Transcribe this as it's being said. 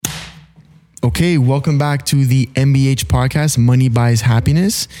Okay, welcome back to the MBH podcast, Money Buys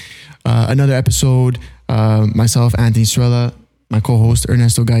Happiness. Another episode, myself, Anthony Strella, my co-host,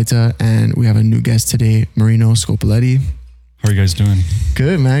 Ernesto Gaita, and we have a new guest today, Marino Scopoletti. How are you guys doing?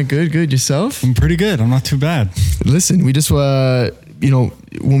 Good, man. Good. Yourself? I'm pretty good. I'm not too bad. Listen, we just, when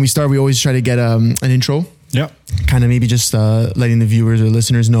we start, we always try to get an intro. Yep. Kind of maybe just letting the viewers or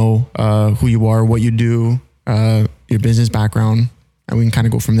listeners know who you are, what you do, your business background, and we can kind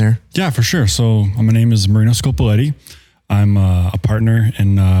of go from there. Yeah, for sure. So my name is Marino Scopoletti. I'm a partner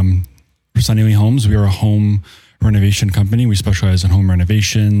in Sunny Lee Homes. We are a home renovation company. We specialize in home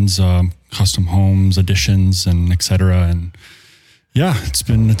renovations, custom homes, additions, and et cetera. And yeah, it's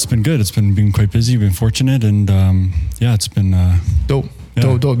been good. It's been quite busy. We've been fortunate, and it's been dope.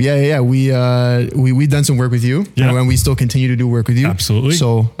 Yeah. Dope. Yeah. We've done some work with you, and we still continue to do work with you. Absolutely.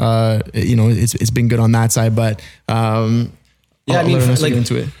 So it's been good on that side, but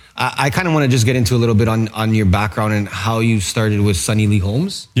into it. I kind of want to just get into a little bit on your background and how you started with Sunny Lee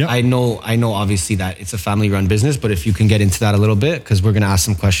Homes. Yeah. I know obviously that it's a family-run business, but if you can get into that a little bit, because we're going to ask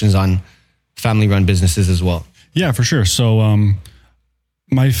some questions on family-run businesses as well. Yeah, for sure. So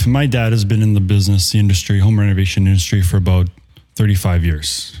my dad has been in the home renovation industry for about 35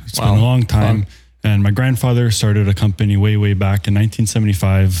 years. It's been a long time. Wow. And my grandfather started a company way back in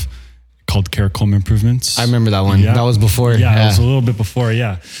 1975 called Carrick Home Improvements. I remember that one. Yeah. That was before. Yeah, it was a little bit before.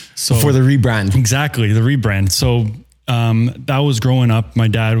 Yeah. So before the rebrand. Exactly, the rebrand. So that was growing up. My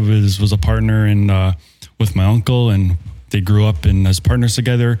dad was a partner with my uncle, and they grew up as partners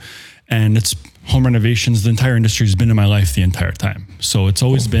together. And it's home renovations. The entire industry has been in my life the entire time. So it's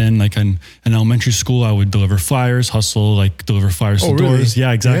always been like in elementary school, I would deliver flyers, deliver flyers to doors. Really?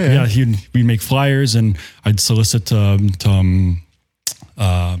 Yeah, exactly. Yeah. We'd make flyers, and I'd solicit to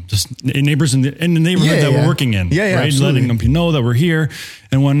just neighbors in the neighborhood that we're working in, right? Absolutely. Letting them know that we're here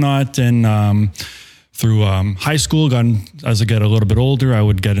and whatnot. And through high school, as I get a little bit older, I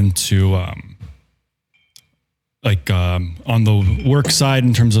would get into on the work side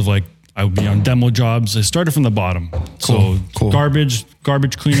in terms of I would be on demo jobs. I started from the bottom. Cool. Garbage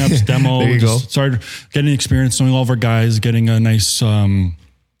cleanups, demo. There you go. Started getting experience, knowing all of our guys, getting a nice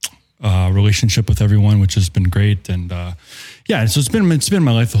relationship with everyone, which has been great. And so it's been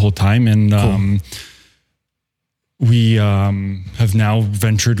my life the whole time. And we have now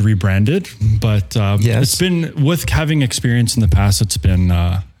ventured rebranded, but it's been, with having experience in the past, it's been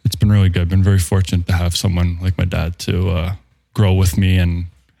really good. Been very fortunate to have someone like my dad to grow with me and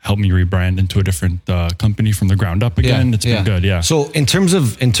help me rebrand into a different company from the ground up again. It's been good. Yeah. So in terms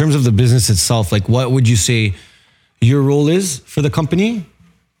of the business itself, what would you say your role is for the company?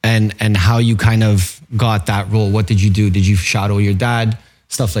 And how you kind of got that role? What did you do? Did you shadow your dad?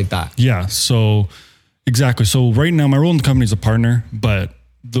 Stuff like that. Yeah. So exactly. So right now my role in the company is a partner, but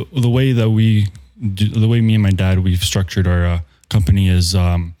the way me and my dad, we've structured our company is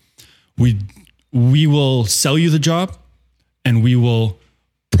we will sell you the job, and we will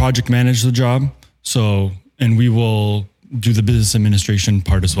project manage the job. So, and we will do the business administration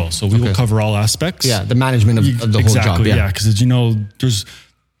part as well. So we will cover all aspects. Yeah. The management of the whole job. Yeah. Because there's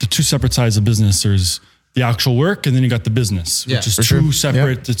the two separate sides of business. There's the actual work, and then you got the business, which is two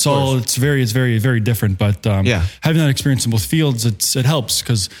separate. Yeah, it's very, very different. But having that experience in both fields, it helps,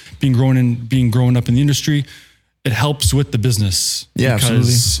 because being grown up in the industry, it helps with the business. Yeah, because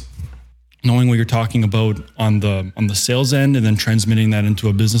absolutely. Knowing what you're talking about on the sales end, and then transmitting that into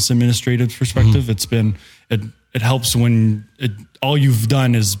a business administrative perspective, it helps when all you've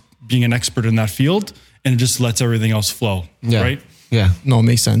done is being an expert in that field, and it just lets everything else flow. Yeah. Right. Yeah. No, it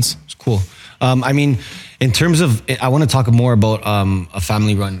makes sense. It's cool. In terms of, I want to talk more about a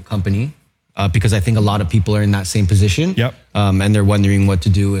family-run company, because I think a lot of people are in that same position. Yep. And they're wondering what to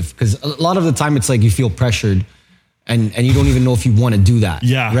do because a lot of the time it's like you feel pressured, and you don't even know if you want to do that.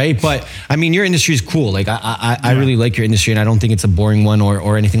 Yeah. Right. But your industry is cool. I really like your industry, and I don't think it's a boring one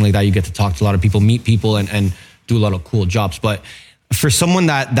or anything like that. You get to talk to a lot of people, meet people, and do a lot of cool jobs. But for someone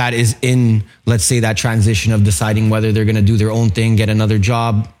that is in, let's say, that transition of deciding whether they're going to do their own thing, get another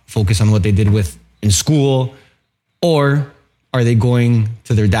job, focus on what they did in school, or are they going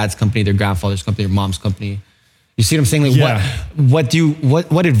to their dad's company, their grandfather's company, their mom's company? You see what I'm saying?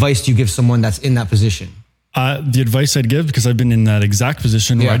 What advice do you give someone that's in that position? The advice I'd give, because I've been in that exact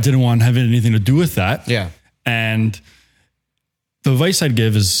position where I didn't want to have anything to do with that. Yeah. And the advice I'd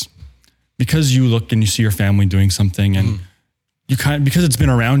give is, because you look and you see your family doing something, and because it's been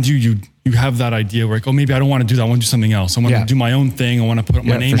around you, you have that idea where maybe I don't want to do that. I want to do something else. I want to do my own thing. I want to put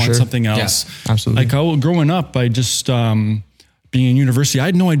my name on something else. Yeah, absolutely. Growing up, I just being in university, I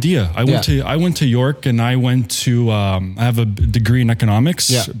had no idea. I went to York, and I went to, I have a degree in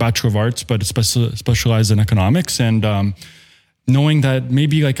economics, Bachelor of Arts, but specialized in economics. And, knowing that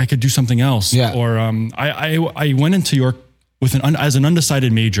maybe like I could do something else, or I went into York with as an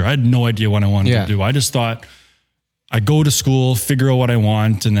undecided major. I had no idea what I wanted to do. I just thought I'd go to school, figure out what I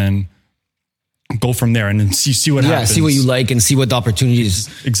want, and then go from there, and then see what happens. See what you like, and see what the opportunities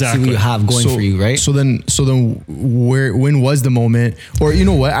see what you have going for you, right? So then when was the moment, or you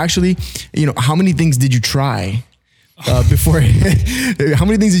know what? Actually, how many things did you try? Before how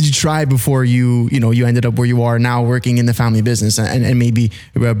many things did you try before you ended up where you are now, working in the family business, and maybe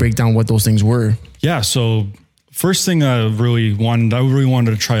break down what those things were? Yeah. So first thing I really wanted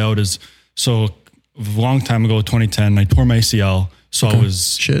to try out is, so a long time ago, 2010, I tore my ACL. So I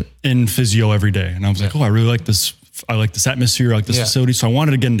was in physio every day, and I was like, I really like this. I like this atmosphere, I like this facility. So I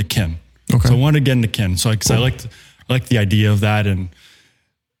wanted to get into kin. So I wanted to get into kin. So I liked the idea of that.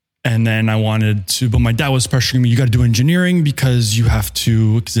 And then I wanted to, but my dad was pressuring me, you got to do engineering because it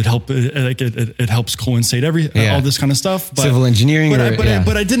helps coincide all this kind of stuff. But, civil engineering.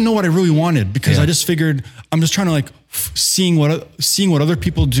 But I didn't know what I really wanted, because I just figured I'm just trying to seeing what other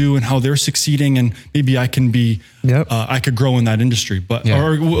people do and how they're succeeding, and maybe I can be, I could grow in that industry,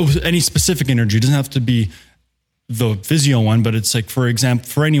 or any specific energy. It doesn't have to be the physio one, but it's like, for example,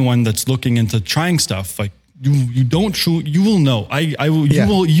 for anyone that's looking into trying stuff, like, you will know.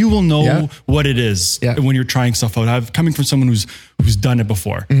 You will know what it is when you're trying stuff out. Coming from someone who's done it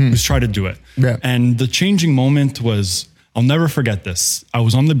before, who's tried to do it. Yeah. And the changing moment was, I'll never forget this. I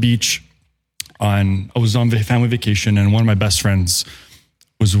was on the beach I was on family vacation, and one of my best friends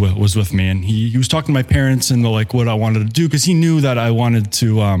was with me, and he was talking to my parents and like what I wanted to do, because he knew that I wanted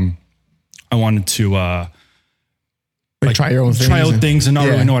to try your own things. Try out things and not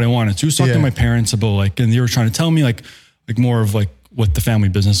really know what I wanted to. He was talking to my parents about and they were trying to tell me like more of like what the family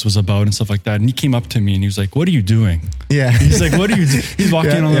business was about and stuff like that. And he came up to me and he was like, "What are you doing?" Yeah. He's like, "What are you doing?" He's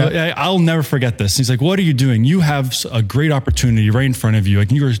walking on I'll never forget this. He's like, "What are you doing? You have a great opportunity right in front of you. Like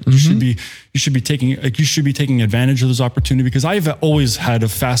you should be taking advantage of this opportunity," because I've always had a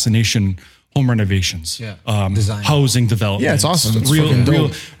fascination, home renovations, housing development. Yeah, it's awesome. It's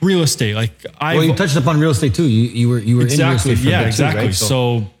real estate. Like you touched upon real estate too. You were in real estate for a bit too, right?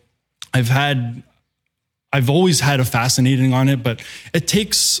 So I've always had a fascinating on it, but it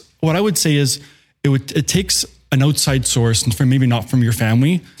takes, what I would say is it takes an outside source, and maybe not from your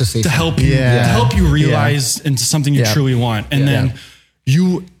family, to help you realize into something you truly want. And then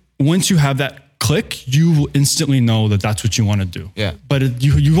once you have that click, you will instantly know that that's what you want to do. Yeah. But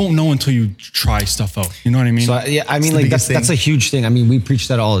you won't know until you try stuff out. You know what I mean? So that's a huge thing. I mean, we preach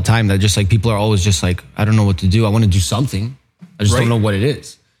that all the time, that just like people are always just like, I don't know what to do. I want to do something. I just don't know what it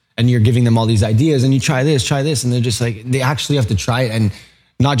is. And you're giving them all these ideas, and you try this, and they're just like, they actually have to try it, and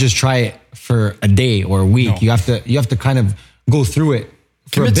not just try it for a day or a week. No. You have to kind of go through it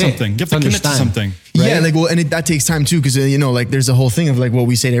for a bit. Something. You have to commit to something. Right? Yeah, and that takes time too, because there's a whole thing of like what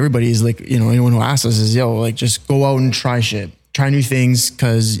we say to everybody is like, anyone who asks us is, just go out and try shit. Try new things,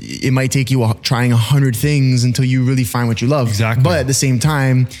 because it might take you trying 100 things until you really find what you love. Exactly. But at the same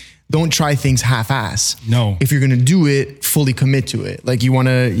time, don't try things half-ass. No. If you're going to do it, fully commit to it. Like you want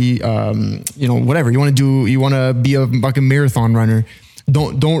to, whatever you want to do, you want to be a fucking marathon runner.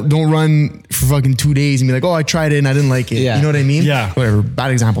 Don't run for fucking 2 days and be like, oh, I tried it and I didn't like it. Yeah. You know what I mean? Yeah. Whatever.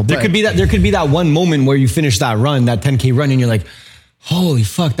 Bad example. There could be that one moment where you finish that run, that 10K run, and you're like, holy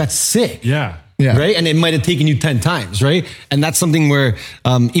fuck, that's sick. Yeah. Yeah. Right. And it might have taken you 10 times. Right. And that's something where,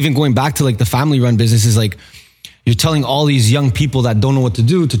 even going back to like the family run business, is like, you're telling all these young people that don't know what to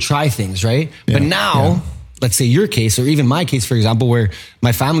do to try things, right? Yeah. But now, let's say your case, or even my case, for example, where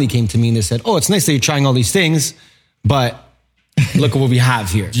my family came to me and they said, "Oh, it's nice that you're trying all these things, but look at what we have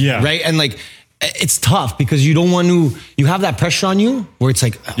here." Yeah. Right? And like, it's tough because you don't want to, you have that pressure on you where it's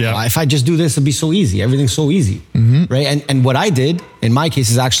like, if I just do this, it'd be so easy. Everything's so easy. Mm-hmm. Right. And what I did in my case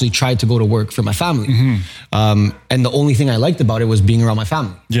is actually tried to go to work for my family. Mm-hmm. And the only thing I liked about it was being around my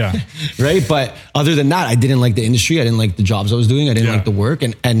family. Yeah. Right. But other than that, I didn't like the industry. I didn't like the jobs I was doing. I didn't like the work.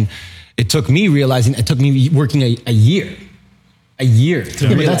 And it took me working a year.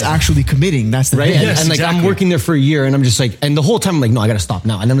 But that's actually committing. That's the right. thing. And like, exactly. I'm working there for a year, and I'm just like, and the whole time I'm like, no, I got to stop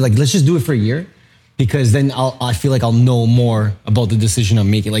now. And I'm like, let's just do it for a year, because then I feel like I'll know more about the decision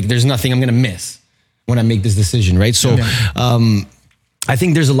I'm making. Like, there's nothing I'm going to miss when I make this decision. Right. So, I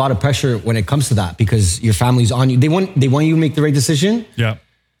think there's a lot of pressure when it comes to that, because your family's on you. They want you to make the right decision. Yeah.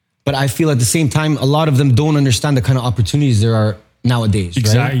 But I feel at the same time, a lot of them don't understand the kind of opportunities there are nowadays.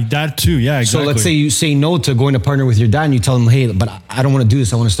 Exactly. Right? That too. Yeah. Exactly. So let's say you say no to going to partner with your dad, and you tell him, hey, but I don't want to do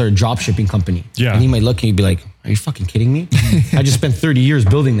this. I want to start a drop shipping company. Yeah. And he might look and he'd be like, are you fucking kidding me? I just spent 30 years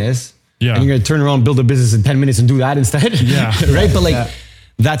building this. Yeah. And you're gonna turn around and build a business in 10 minutes and do that instead? Yeah. Right? But like,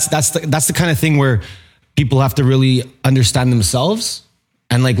 that's the kind of thing where people have to really understand themselves.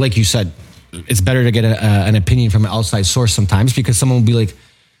 And like you said, it's better to get an opinion from an outside source sometimes, because someone will be like,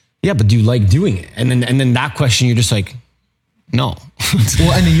 yeah, but do you like doing it? And then that question, you're just like, no.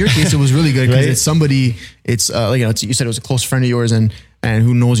 Well, and in your case, it was really good because Right? it's somebody, you said it was a close friend of yours and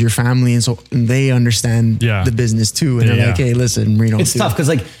who knows your family. And so they understand the business too. And they're like, hey, listen, Marino. It's tough because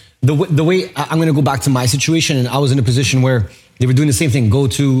like the way I'm going to go back to my situation, and I was in a position where they were doing the same thing. Go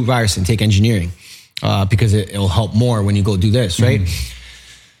to Ryerson, take engineering because it'll help more when you go do this, right?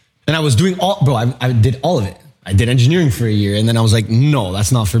 And I was doing I did all of it. I did engineering for a year, and then I was like, no,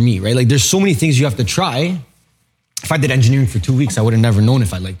 that's not for me, right? Like there's so many things you have to try. If I did engineering for 2 weeks, I would have never known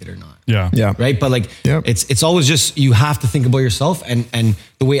if I liked it or not. Yeah. Right. But like, it's always just, you have to think about yourself. And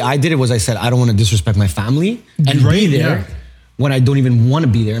the way I did it was I said, I don't want to disrespect my family and be there when I don't even want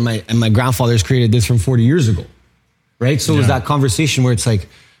to be there. And my grandfather's created this from 40 years ago. Right. So it was that conversation where it's like,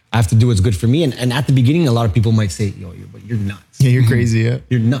 I have to do what's good for me. And at the beginning, a lot of people might say, yo, you're nuts. Yeah, you're crazy. Yeah.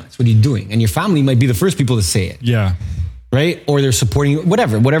 You're nuts. What are you doing? And your family might be the first people to say it. Yeah. Right? Or they're supporting you,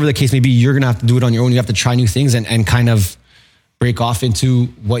 whatever the case may be. You're going to have to do it on your own. You have to try new things and kind of break off into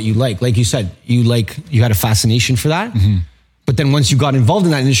what you like. Like you said, you had a fascination for that. Mm-hmm. But then once you got involved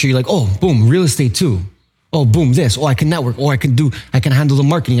in that industry, you're like, oh, boom, real estate too. Oh, boom, this. Oh, I can network. Oh, I can handle the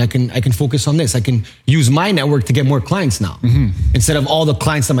marketing. I can focus on this. I can use my network to get more clients now. Mm-hmm. Instead of all the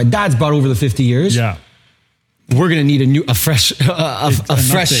clients that my dad's brought over the 50 years. Yeah. We're gonna need a fresh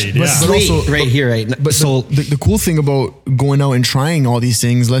slate right here, right? But so the cool thing about going out and trying all these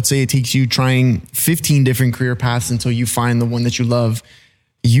things, let's say it takes you trying 15 different career paths until you find the one that you love.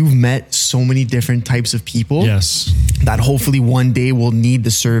 You've met so many different types of people. Yes. That hopefully one day will need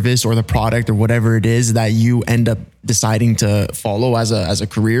the service or the product or whatever it is that you end up deciding to follow as a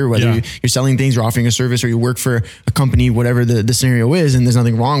career, whether you're selling things, you're offering a service, or you work for a company, whatever the scenario is, and there's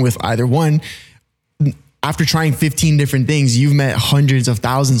nothing wrong with either one. After trying 15 different things, you've met hundreds of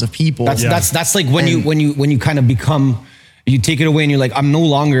thousands of people. That's like when you kind of become, you take it away and you're like, I'm no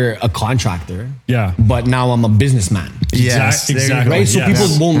longer a contractor. Yeah. But now I'm a businessman. Yes, exactly. Right? So people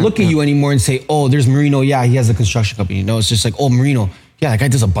won't look at you anymore and say, oh, there's Marino. Yeah, he has a construction company. No, it's just like, oh, Marino. Yeah, that guy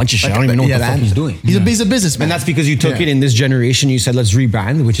does a bunch of shit. I don't even know what the fuck he's doing. He's a businessman. And that's because you took it in this generation. You said, let's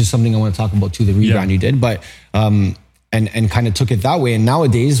rebrand, which is something I want to talk about too, the rebrand you did. But, and kind of took it that way. And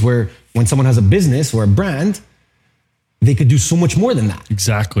nowadays when someone has a business or a brand, they could do so much more than that.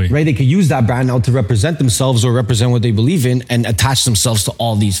 Exactly. Right? They could use that brand now to represent themselves or represent what they believe in and attach themselves to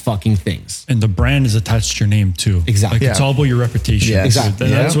all these fucking things. And the brand is attached to your name too. Exactly. Like it's all about your reputation. Yeah, exactly.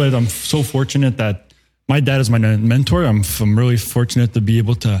 That's why I'm so fortunate that my dad is my mentor. I'm really fortunate to be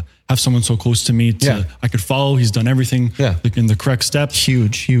able to have someone so close to me I could follow. He's done everything in the correct steps.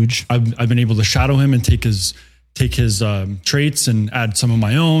 Huge. I've been able to shadow him and take his traits and add some of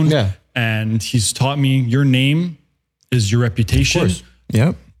my own. Yeah. And he's taught me your name is your reputation. Of course.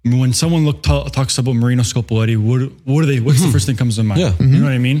 Yep. When someone talks about Marino Scopoletti, what are they? What's the first thing that comes to mind? Yeah. You know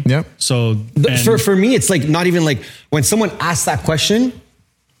what I mean? Yep. So for me, it's like not even like when someone asks that question,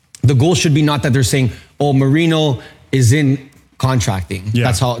 the goal should be not that they're saying, "Oh, Marino is in contracting."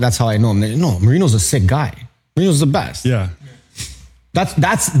 Yeah. That's how I know him. No, Marino's a sick guy. Marino's the best. Yeah.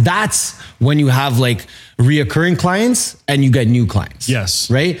 That's when you have like reoccurring clients and you get new clients.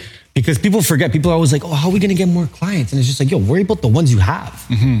 Yes. Right? Because people forget, people are always like, oh, how are we going to get more clients? And it's just like, yo, worry about the ones you have.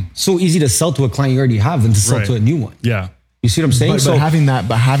 Mm-hmm. So easy to sell to a client you already have than to sell to a new one. Yeah. You see what I'm saying? But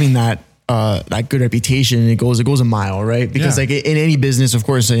having that good reputation, it goes a mile, right? Because like in any business, of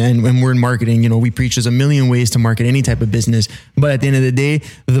course, and when we're in marketing, we preach there's a million ways to market any type of business. But at the end of the day,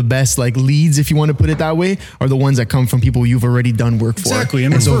 the best like leads, if you want to put it that way, are the ones that come from people you've already done work for. Exactly.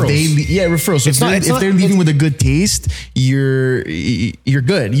 And so referrals. Referrals. So if they're leaving with a good taste, you're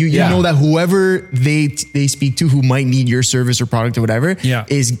good. You know that whoever they speak to who might need your service or product or whatever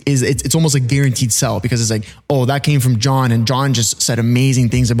it's almost a guaranteed sell, because it's like, oh, that came from John, and John just said amazing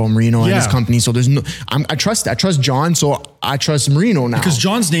things about Marino and his company. So there's I trust John, so I trust Marino now. Because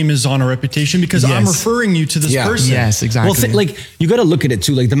John's name is on a reputation because I'm referring you to this person. Yes, exactly. Well, you got to look at it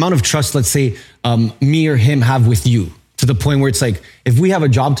too, like the amount of trust, let's say, me or him have with you, to the point where it's like, if we have a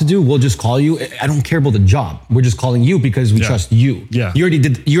job to do, we'll just call you. I don't care about the job. We're just calling you because we trust you. Yeah. You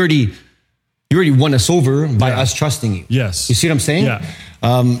already won us over by us trusting you. Yes. You see what I'm saying? Yeah.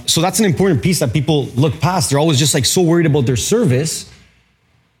 So that's an important piece that people look past. They're always just like so worried about their service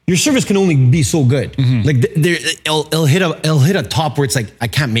your service can only be so good. Like it'll hit a top where it's like, I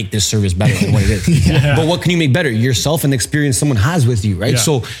can't make this service better than what it is. But what can you make better? Yourself and the experience someone has with you, right?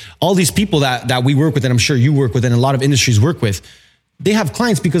 So all these people that we work with, and I'm sure you work with, and a lot of industries work with, they have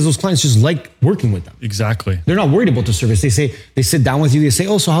clients because those clients just like working with them. Exactly. They're not worried about the service. They sit down with you. They say,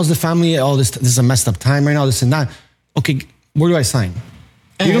 oh, so how's the family? Oh, this is a messed up time right now, this and that. Okay, where do I sign?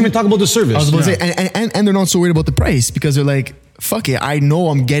 And you don't even talk about the service. I was about to say, and they're not so worried about the price because they're like, fuck it, I know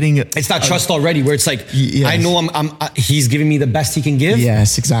I'm getting it. It's that trust already where it's like, I know he's giving me the best he can give.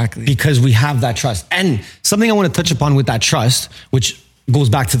 Yes, exactly. Because we have that trust. And something I want to touch upon with that trust, which goes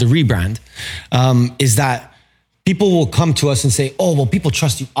back to the rebrand, is that people will come to us and say, oh, well, people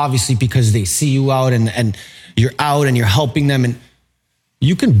trust you obviously because they see you out and you're out and you're helping them. And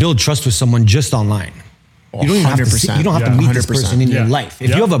you can build trust with someone just online. You don't even have to you don't have to meet 100%. This person in your life.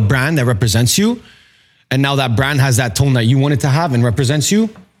 If you have a brand that represents you, and now that brand has that tone that you want it to have and represents you,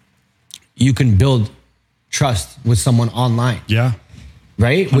 you can build trust with someone online. Yeah.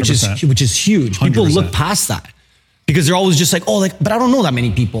 Right? 100%. Which is huge. 100%. People look past that because they're always just like, oh, but I don't know that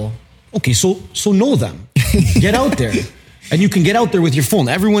many people. Okay, so know them. Get out there. And you can get out there with your phone.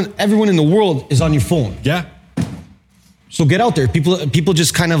 Everyone in the world is on your phone. Yeah. So get out there. People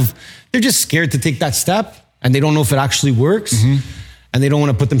just they're just scared to take that step and they don't know if it actually works. And they don't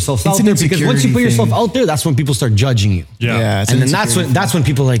want to put themselves out there because once you put yourself out there, that's when people start judging you. Yeah. And then that's when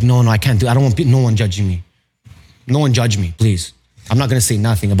people are like, no, I can't do it. I don't want no one judging me. No one judge me, please. I'm not going to say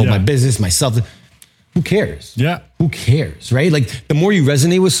nothing about my business, myself. Who cares? Yeah. Who cares, right? Like the more you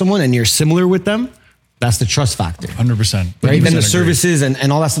resonate with someone and you're similar with them, that's the trust factor. 100%. Right? Then the services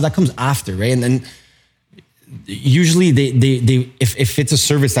and all that stuff that comes after, right? And then usually they if it's a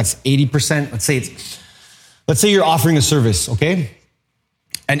service that's 80%, let's say you're offering a service, okay?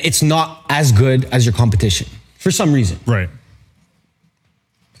 And it's not as good as your competition for some reason. Right.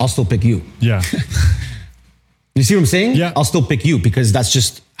 I'll still pick you. Yeah. You see what I'm saying? Yeah. I'll still pick you because that's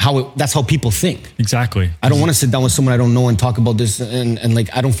just that's how people think. Exactly. I don't want to sit down with someone I don't know and talk about this and like,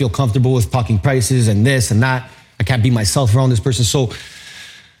 I don't feel comfortable with talking prices and this and that. I can't be myself around this person. So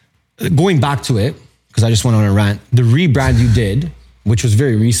going back to it, because I just went on a rant, the rebrand you did, which was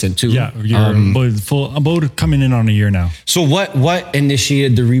very recent too. Yeah, you're about coming in on a year now. So what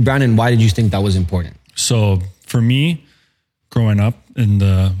initiated the rebrand and why did you think that was important? So for me, growing up and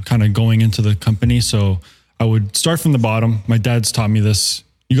kind of going into the company, so I would start from the bottom. My dad's taught me this.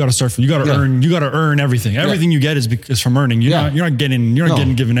 You got to earn everything. Everything you get is from earning. You're not getting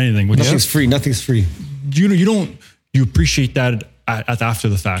given anything. Nothing's free. Nothing's free. You appreciate that after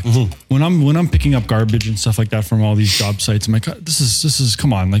the fact. When I'm picking up garbage and stuff like that from all these job sites, I'm like, this is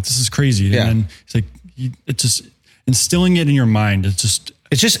come on, like this is crazy. Yeah. And then it's like it's just instilling it in your mind. It's just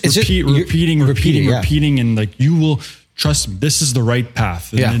repeating, and like you will trust me, this is the right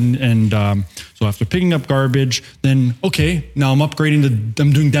path. So after picking up garbage, then okay, now I'm upgrading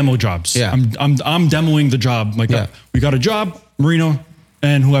I'm doing demo jobs. Yeah. I'm demoing the job. Like we got a job, Marino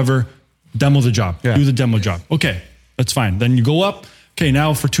and whoever, demo the job. Yeah. Do the demo job. Okay. That's fine. Then you go up. Okay,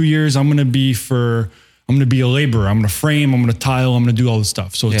 now for 2 years, I'm going to be a laborer. I'm going to frame, I'm going to tile, I'm going to do all this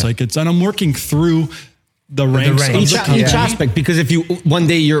stuff. So it's and I'm working through the ranks of each aspect, because if you, one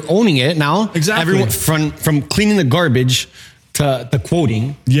day you're owning it now, exactly. Everyone from cleaning the garbage to the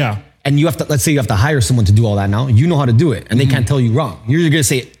quoting. Yeah. And you have to, let's say you have to hire someone to do all that now. You know how to do it and they can't tell you wrong. You're going to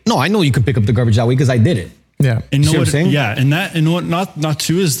say, no, I know you can pick up the garbage that way because I did it. Yeah. And know what I'm saying? Yeah. And what not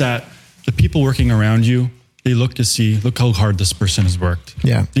too is that the people working around you, they look how hard this person has worked.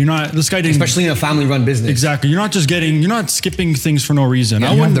 Yeah. This guy didn't. Especially in a family run business. Exactly. You're not skipping things for no reason.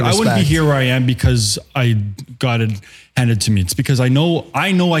 I wouldn't be here where I am because I got it handed to me. It's because I know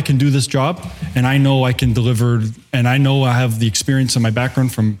I can do this job and I know I can deliver and I know I have the experience and my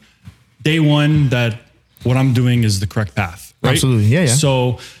background from day one that what I'm doing is the correct path. Right? Absolutely. Yeah.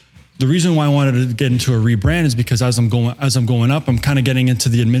 So the reason why I wanted to get into a rebrand is because as I'm going up, I'm kind of getting into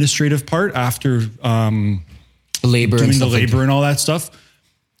the administrative part after labor doing the labor and all that stuff.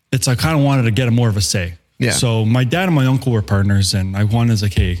 I kind of wanted to get more of a say. Yeah. So my dad and my uncle were partners, and I wanted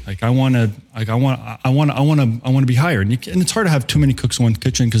I want to be hired, and it's hard to have too many cooks in one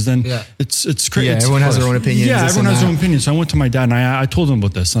kitchen because then it's crazy. Yeah, everyone has their own opinion. Yeah, everyone has their own opinion. So I went to my dad and I told him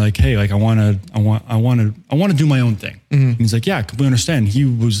about this. I'm like, hey, I want to do my own thing. Mm-hmm. And he's like, yeah, I completely understand.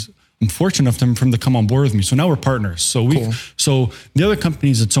 I'm fortunate enough for him to come on board with me. So now we're partners. So so the other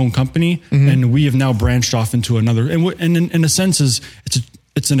company is its own company, and we have now branched off into another. And in a sense,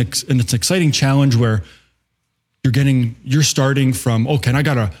 it's an exciting challenge where you're starting from, okay, I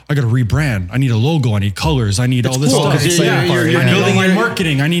gotta rebrand. I need a logo. I need colors. I need all this stuff. You're building my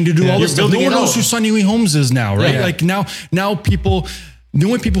marketing. I need to do all this stuff. No one knows who Sunny Lee Homes is now, right? Yeah. Like now people. the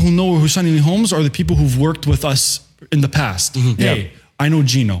only people who know who Sunny Lee Homes are the people who've worked with us in the past. Mm-hmm. Hey, I know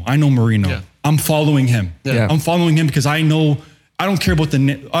Gino. I know Marino. Yeah. I'm following him. Yeah. I'm following him because I know. I don't care about the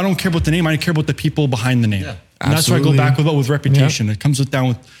name. I don't care about the name. I care about the people behind the name. Yeah. And that's why I go back with reputation. Yeah. It comes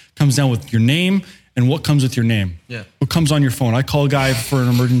down with your name and what comes with your name. Yeah. What comes on your phone. I call a guy for an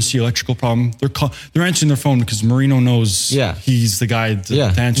emergency electrical problem. They're answering their phone because Marino knows he's the guy to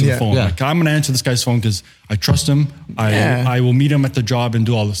answer the phone. Yeah. Like, I'm going to answer this guy's phone because I trust him. I will meet him at the job and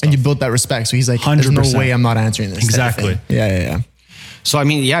do all this stuff. And you built that respect. So he's like, 100%. There's no way I'm not answering this. Exactly. Yeah. So, I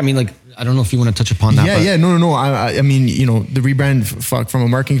mean, like, I don't know if you want to touch upon that. No. I mean, the rebrand, from a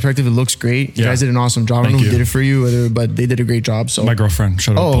marketing perspective, it looks great. You guys did an awesome job. I don't know who did it for you, but they did a great job. So my girlfriend,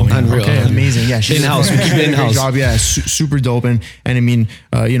 shout out. Oh, unreal. Okay, amazing. Yeah, she's in-house. We keep it in-house. Job. Yeah, super dope. And I mean,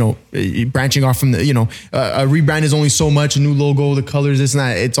 branching off from the, a rebrand is only so much. A new logo, the colors, this and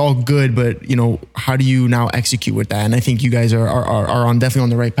that. It's all good, but how do you now execute with that? And I think you guys are definitely on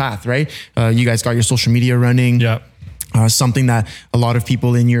the right path, right? You guys got your social media running. Yeah. Something that a lot of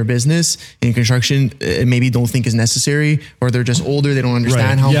people in your business, in construction, maybe don't think is necessary, or they're just older. They don't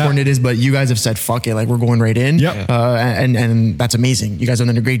understand how important it is, but you guys have said, fuck it, like we're going right in. Yep. And that's amazing. You guys have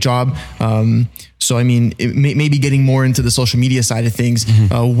done a great job. So, I mean, maybe getting more into the social media side of things.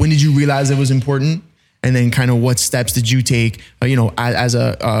 Mm-hmm. When did you realize it was important? And then kind of what steps did you take, as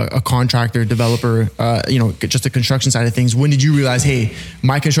a contractor, developer, just the construction side of things? When did you realize, hey,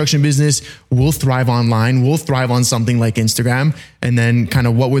 my construction business will thrive online, will thrive on something like Instagram? And then kind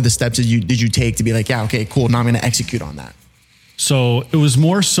of what were the steps did you take to be like, yeah, okay, cool, now I'm going to execute on that? So it was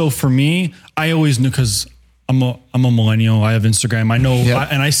more so for me, I always knew because I'm a millennial, I have Instagram, I know,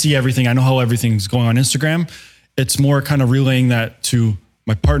 and I see everything, I know how everything's going on Instagram. It's more kind of relaying that to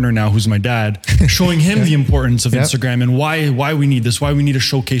my partner now, who's my dad, showing him the importance of Instagram and why we need this, why we need to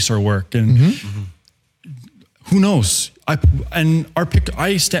showcase our work. And who knows?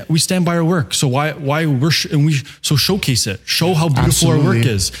 We stand by our work. So so showcase it, show how beautiful our work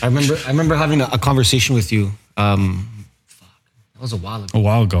is. I remember having a conversation with you. That was a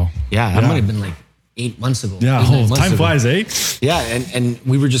while ago. Yeah, that might have been like 8 months ago. Yeah, time flies, eh? Yeah, and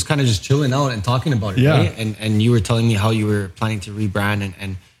we were just kind of just chilling out and talking about it, right? And you were telling me how you were planning to rebrand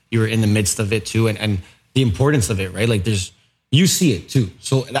and you were in the midst of it too, and the importance of it, right? Like you see it too.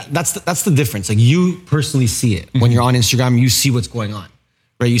 So that's the difference. Like you personally see it. When you're on Instagram, you see what's going on,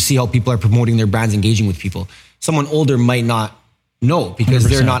 right? You see how people are promoting their brands, engaging with people. Someone older might not know because 100%.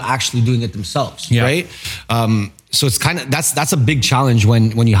 They're not actually doing it themselves, right? So it's kind of, that's a big challenge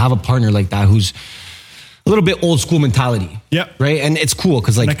when you have a partner like that who's a little bit old school mentality. Yeah. Right. And it's cool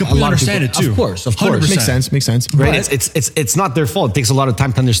because like I completely understand it too. Of course. 100%. Makes sense. Right. It's not their fault. It takes a lot of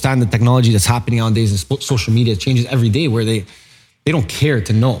time to understand the technology that's happening nowadays and social media changes every day where they don't care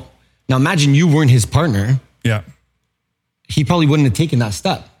to know. Now imagine you weren't his partner. Yeah. He probably wouldn't have taken that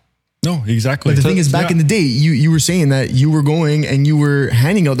step. No, exactly. But the thing is, back in the day, you were saying that you were going and you were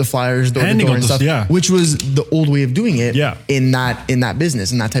handing out the flyers, door to door and stuff, which was the old way of doing it in that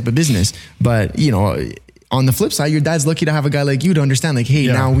business, in that type of business. But, on the flip side, your dad's lucky to have a guy like you to understand, like, hey,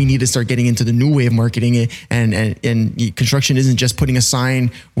 now we need to start getting into the new way of marketing it. And construction isn't just putting a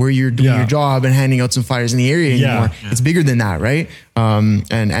sign where you're doing your job and handing out some flyers in the area anymore. It's bigger than that, right?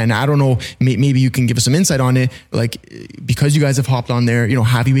 And I don't know, maybe you can give us some insight on it. Like, because you guys have hopped on there,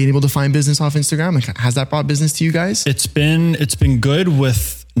 have you been able to find business off Instagram? Like, has that brought business to you guys? It's been good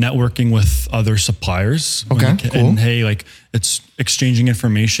with networking with other suppliers. Okay, cool. And hey, like it's exchanging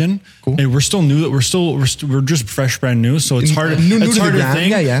information. Cool. And we're still new. We're just fresh, brand new. So it's hard. It's hard to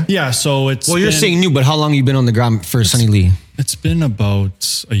think. Yeah. So it's. Well, you're saying new, but how long have you been on the ground for Sunny Lee? It's been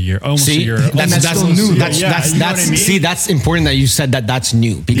about a year, almost a year. That's still new. That's important that you said that that's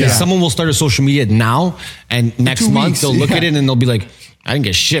new because someone will start a social media now and next month they'll look at it and they'll be like, I didn't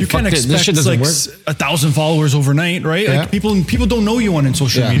get shit. Fuck this. This shit doesn't work. 1,000 followers overnight, right? Yeah. Like people don't know you on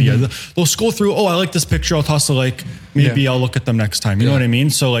social media. They'll scroll through. Oh, I like this picture. I'll toss a like. Maybe I'll look at them next time. You know what I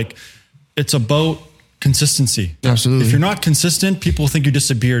mean? So like, it's about consistency. Absolutely. If you're not consistent, people think you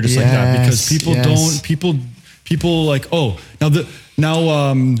disappear just like that because people don't. People like, oh,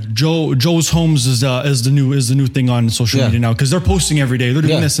 Joe's Homes is the new thing on social media now because they're posting every day. They're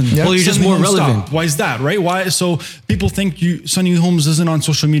doing this and well, you're just more relevant. Why is that, right? Why? So people think Sunny Homes isn't on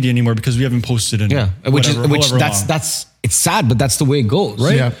social media anymore because we haven't posted in that's it's sad, but that's the way it goes,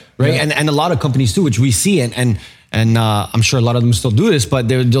 right? Right. And a lot of companies too, which we see, and I'm sure a lot of them still do this, but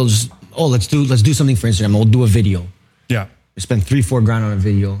they'll just let's do something for Instagram. We'll do a video. Yeah, we spend $3-4 grand on a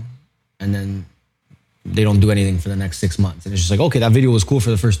video, and then they don't do anything for the next 6 months. And it's just like, okay, that video was cool for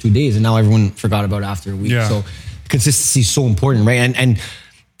the first 2 days and now everyone forgot about it after a week. Yeah. So consistency is so important, right? And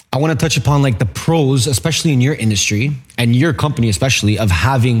I want to touch upon like the pros, especially in your industry and your company, especially of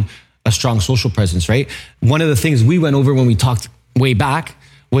having a strong social presence, right? One of the things we went over when we talked way back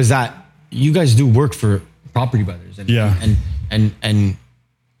was that you guys do work for Property Brothers and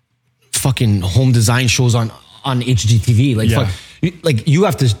fucking home design shows on HGTV. Like you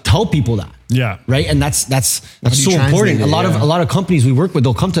have to tell people that. Yeah. Right. And that's so important. A lot of companies we work with,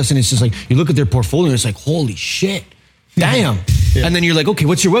 they'll come to us and it's just like, you look at their portfolio and it's like, holy shit, damn. Yeah. And then you're like, okay,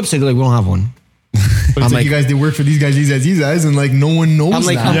 what's your website? They're like, we don't have one. But it's like, you guys, they work for these guys, and like, no one knows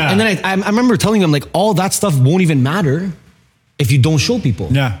that. And then I remember telling them like, all that stuff won't even matter if you don't show people.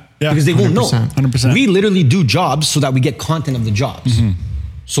 Yeah. Because they won't know. 100%. We literally do jobs so that we get content of the jobs. Mm-hmm.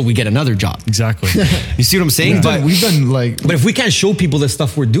 So we get another job. Exactly. You see what I'm saying? Yeah. But if we can't show people the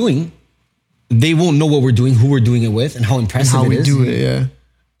stuff we're doing, they won't know what we're doing, who we're doing it with, and how impressive it is. How we do it, yeah.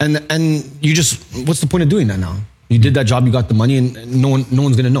 And you just, what's the point of doing that now? You did that job, you got the money, and no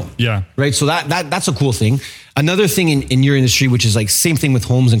one's gonna know. Yeah. Right. So that's a cool thing. Another thing in your industry, which is like same thing with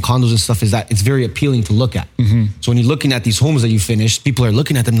homes and condos and stuff, is that it's very appealing to look at. Mm-hmm. So when you're looking at these homes that you finished, people are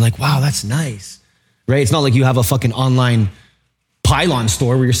looking at them like, wow, that's nice. Right. It's not like you have a fucking online pylon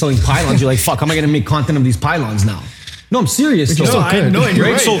store where you're selling pylons. You're like, fuck, how am I gonna make content of these pylons now? No, I'm serious. I know, and you're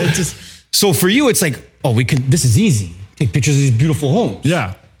right. So for you, it's like, oh, this is easy. Take pictures of these beautiful homes.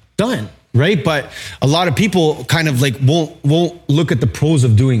 Yeah. Done. Right. But a lot of people kind of like won't look at the pros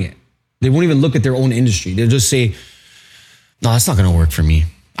of doing it. They won't even look at their own industry. They'll just say, no, that's not going to work for me.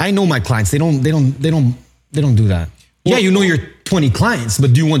 I know my clients. They don't do that. Well, yeah. You know your 20 clients,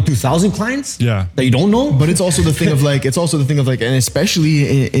 but do you want 2,000 clients? Yeah. That you don't know? But it's also the thing of like, and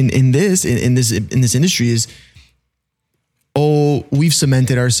especially in this industry is, we've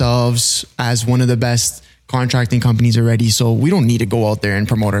cemented ourselves as one of the best contracting companies already, so we don't need to go out there and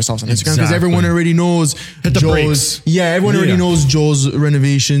promote ourselves on Instagram because everyone already knows Joe's. Yeah, everyone already knows Joe's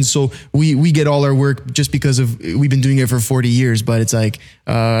renovations. So we get all our work just because we've been doing it for 40 years. But it's like,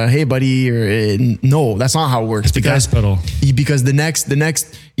 hey, buddy, or no, that's not how it works. Because the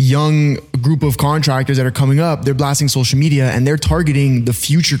next young group of contractors that are coming up, they're blasting social media and they're targeting the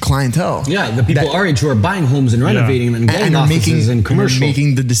future clientele. Yeah, the people our age who are buying homes and renovating them and getting offices and commercial,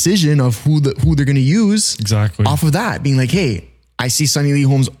 making the decision of who they're going to use. Exactly. Off of that, being like, hey, I see Sunny Lee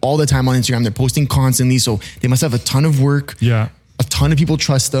Homes all the time on Instagram. They're posting constantly, so they must have a ton of work. Yeah. A ton of people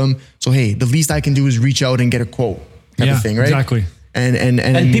trust them. So hey, the least I can do is reach out and get a quote. Type of thing, right? Exactly.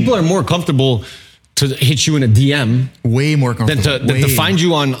 And people are more comfortable to hit you in a DM, way more comfortable than to find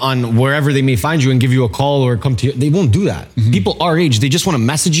you on wherever they may find you and give you a call or come to you. They won't do that. Mm-hmm. People our age, they just want to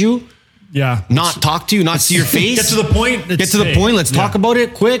message you. Yeah. Not talk to you, not see your face. Get to the point. Let's talk about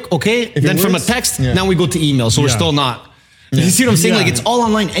it quick. Okay. Then from a text, now we go to email. So we're still not. You see what I'm saying? Like it's all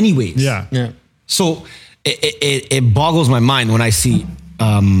online anyways. Yeah. Yeah. So it boggles my mind when I see,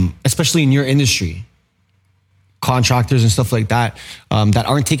 especially in your industry, contractors and stuff like that, that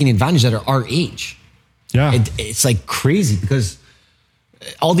aren't taking advantage, that are our age. Yeah. It's like crazy because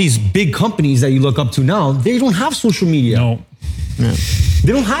all these big companies that you look up to now, they don't have social media. No. Yeah.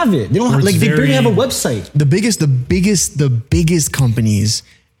 They don't have it. They don't have, like, they barely have a website. The biggest companies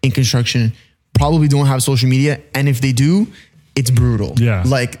in construction probably don't have social media, and if they do, it's brutal. Yeah.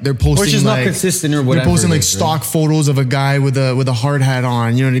 Like they're posting, or it's just not consistent or whatever. They're posting like stock photos of a guy with a hard hat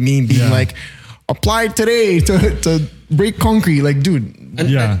on. You know what I mean? Being like, applied today to break concrete. Like, dude,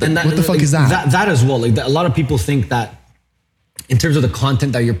 and what the fuck is that? That as well. Like a lot of people think that in terms of the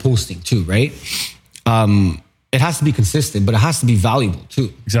content that you're posting too, right? It has to be consistent, but it has to be valuable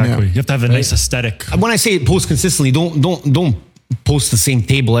too. Exactly. You have to have a nice aesthetic. When I say post consistently, don't post the same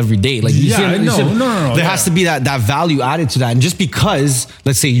table every day. Like, no. There has to be that value added to that. And just because,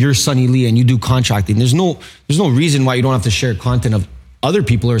 let's say you're Sunny Lee and you do contracting, there's no reason why you don't have to share content of other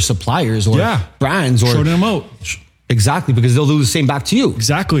people or suppliers or brands or showing them out. Exactly, because they'll do the same back to you.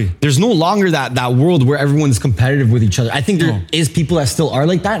 Exactly. There's no longer that world where everyone's competitive with each other. I think there is people that still are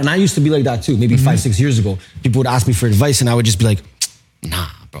like that. And I used to be like that too. Maybe 5-6 years ago, people would ask me for advice and I would just be like, nah,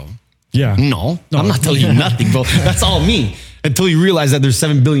 bro. Yeah. No, I'm not telling you nothing, bro. That's all me. Until you realize that there's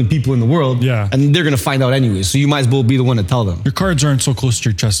 7 billion people in the world. Yeah. And they're going to find out anyway. So you might as well be the one to tell them. Your cards aren't so close to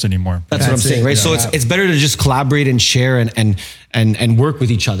your chest anymore. That's what I'm saying, right? Yeah. So it's better to just collaborate and share and work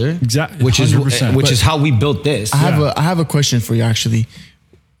with each other. Exactly. Which is how we built this. I have a question for you actually.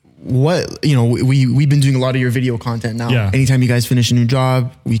 What, we've been doing a lot of your video content now. Yeah. Anytime you guys finish a new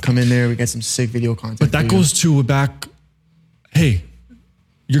job, we come in there, we get some sick video content. But that goes to back, hey,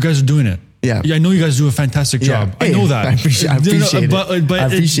 you guys are doing it. Yeah. I know you guys do a fantastic job. Hey, I know that. I appreciate it.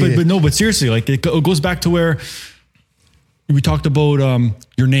 But seriously, like it goes back to where we talked about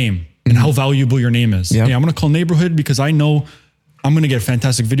your name and how valuable your name is. Yep. Hey, I'm going to call neighborhood because I know I'm going to get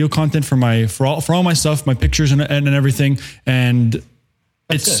fantastic video content for all my stuff, my pictures and everything. And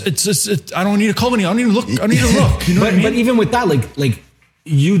it's I don't need to call any. I don't need to look. I need to look. You know what I mean? But even with that, like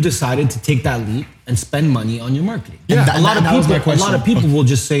you decided to take that leap and spend money on your marketing. Yeah, a lot of people will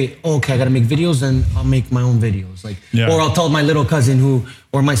just say, oh, okay, I got to make videos, and I'll make my own videos. Or I'll tell my little cousin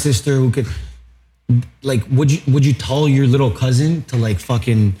or my sister who could. Like, would you tell your little cousin to like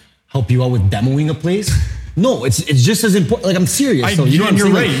fucking help you out with demoing a place? No, it's just as important. Like, I'm serious. So you're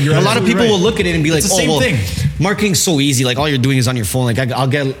right. A lot of people will look at it and be like, it's the same thing. Marketing's so easy. Like, all you're doing is on your phone. Like, I'll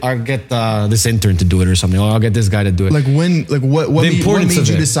get this intern to do it or something. Or I'll get this guy to do it. Like what made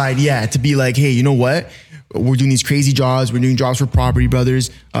you decide? Yeah, to be like, hey, you know what? We're doing these crazy jobs. We're doing jobs for Property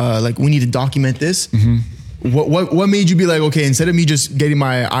Brothers. Like, we need to document this. Mm-hmm. What made you be like, okay, instead of me just getting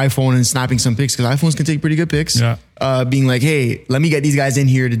my iPhone and snapping some pics, because iPhones can take pretty good pics, being like, hey, let me get these guys in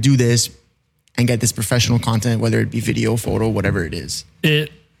here to do this and get this professional content, whether it be video, photo, whatever it is. It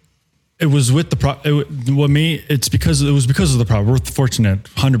was with the it's because it was because of the property. We're fortunate,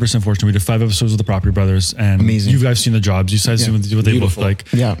 100% fortunate. We did 5 episodes of the Property Brothers, and amazing. You guys seen the jobs. You guys seen what they look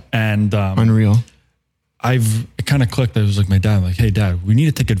like. Yeah, and unreal. It kind of clicked. I was like, my dad, like, hey, Dad, we need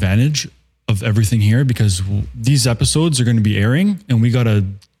to take advantage of everything here because these episodes are going to be airing, and we gotta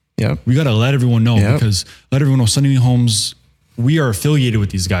let everyone know because let everyone know Sunny Homes. We are affiliated with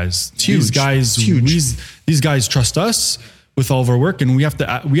these guys. It's huge. These guys trust us with all of our work, and we have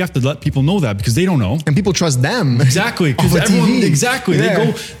to let people know that because they don't know, and people trust them exactly because everyone exactly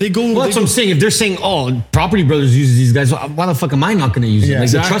they go. Well, that's what I'm saying. If they're saying, "Oh, Property Brothers uses these guys," why the fuck am I not going to use it? Like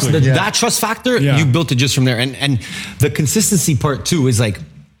exactly. That trust factor, you built it just from there, and the consistency part too is like.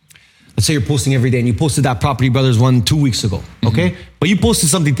 Let's say you're posting every day and you posted that Property Brothers one 2 weeks ago, okay? Mm-hmm. But you posted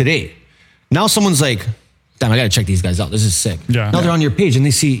something today. Now someone's like, damn, I gotta check these guys out. This is sick. Yeah. Now they're on your page and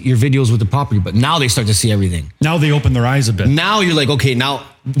they see your videos with the property, but now they start to see everything. Now they open their eyes a bit. Now you're like, okay, now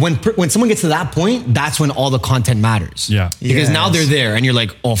when someone gets to that point, that's when all the content matters. Yeah. Because now they're there and you're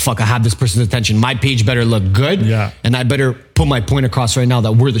like, oh fuck, I have this person's attention. My page better look good. Yeah. And I better put my point across right now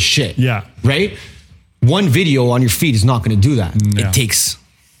that we're the shit. Yeah. Right? One video on your feed is not gonna do that. Yeah. It takes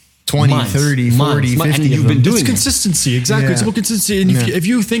 20, months, 30, 40, 50. And you've been doing it's consistency. Exactly. Yeah. It's about consistency. And if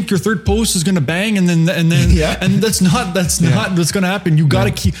you think your third post is going to bang and that's not what's going to happen. You got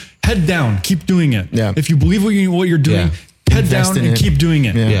to keep head down, keep doing it. Yeah. If you believe what you're doing, head down and keep doing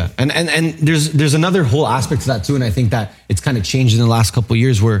it. Yeah. And there's another whole aspect to that too. And I think that it's kind of changed in the last couple of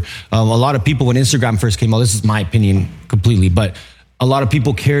years where a lot of people, when Instagram first came out, this is my opinion completely, but a lot of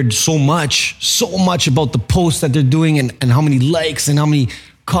people cared so much about the posts that they're doing and how many likes and how many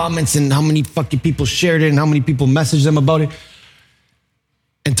comments and how many fucking people shared it and how many people messaged them about it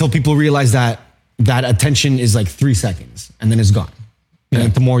until people realize that attention is like 3 seconds and then it's gone. And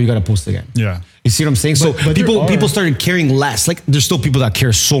then tomorrow you got to post again. Yeah. You see what I'm saying? But people started caring less. Like there's still people that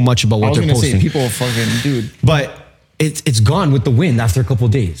care so much about what they're posting. People fucking, dude. But it's gone with the wind after a couple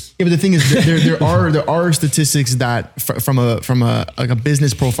of days. Yeah, but the thing is, there are statistics that from a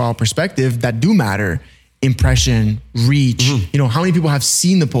business profile perspective that do matter. Impression, reach, you know, how many people have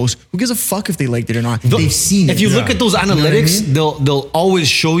seen the post? Who gives a fuck if they liked it or not? They've seen it. If you look at those analytics, you know what I mean? they'll always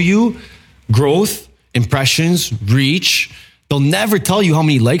show you growth, impressions, reach. They'll never tell you how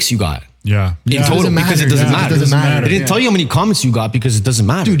many likes you got. Yeah. In total, because it doesn't matter. It doesn't matter. They didn't tell you how many comments you got because it doesn't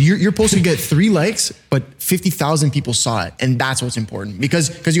matter. Dude, your post could get 3 likes, but 50,000 people saw it. And that's what's important.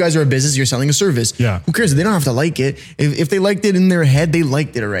 Because you guys are a business, you're selling a service. Yeah. Who cares? They don't have to like it. If they liked it in their head, they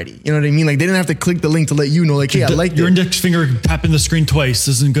liked it already. You know what I mean? Like they didn't have to click the link to let you know, like, hey, I liked your it. Your index finger tapping the screen twice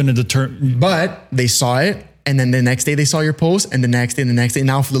isn't going to deter. But they saw it. And then the next day they saw your post, and the next day, and the next day.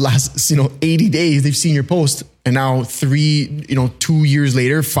 Now for the last 80 days, they've seen your post. And now 2 years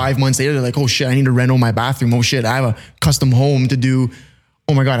later, 5 months later, they're like, oh shit, I need to reno my bathroom. Oh shit, I have a custom home to do.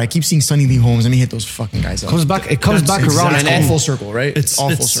 Oh my God, I keep seeing Sunny Lee Homes. Let me hit those fucking guys up. It comes back around. It's all full circle, right? It's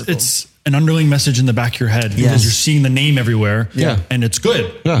all full circle. It's an underlying message in the back of your head because you're seeing the name everywhere. Yeah. And it's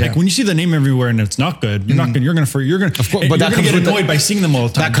good. Yeah. Like when you see the name everywhere and it's not good, you're going to get annoyed by seeing them all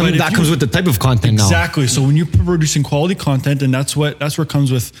the time. That comes with the type of content now. Exactly. So when you're producing quality content, and that's where it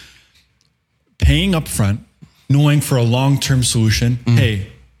comes with paying up front, knowing for a long-term solution, hey,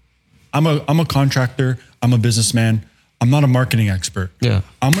 I'm a contractor, I'm a businessman, I'm not a marketing expert. Yeah.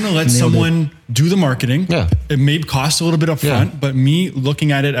 I'm going to let someone do the marketing. Yeah. It may cost a little bit up front, but me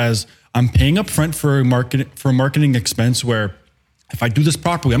looking at it as I'm paying up front for a marketing expense where if I do this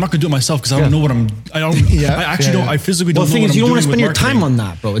properly, I'm not going to do it myself because I don't know what I physically don't know what I'm doing. The thing is, you don't want to spend your time on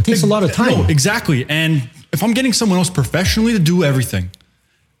that, bro. It takes a lot of time. No, exactly. And if I'm getting someone else professionally to do everything,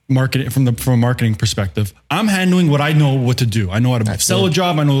 marketing from a marketing perspective, I'm handling what I know what to do. I know how to sell a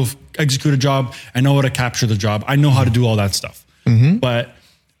job. I know how to execute a job. I know how to capture the job. I know how to do all that stuff. But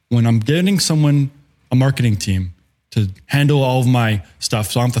when I'm getting someone, a marketing team, to handle all of my stuff,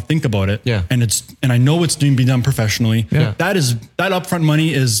 so I don't have to think about it. Yeah. And I know it's being done professionally. Yeah. That upfront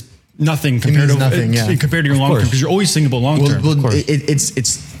money is nothing compared to your long term, because you're always thinking about long term. Well,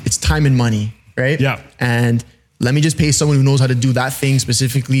 it's time and money, right? Yeah. And let me just pay someone who knows how to do that thing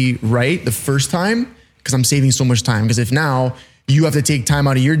specifically right the first time, because I'm saving so much time. Because if now you have to take time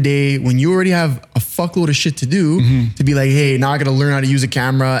out of your day when you already have a fuckload of shit to do to be like, hey, now I got to learn how to use a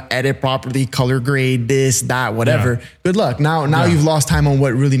camera, edit properly, color grade, this, that, whatever. Yeah. Good luck. Now you've lost time on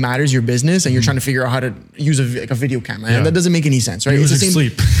what really matters, your business, and you're trying to figure out how to use a video camera. And that doesn't make any sense, right? It's the same.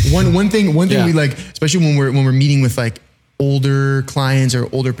 Sleep. One thing we like, especially when we're meeting with like older clients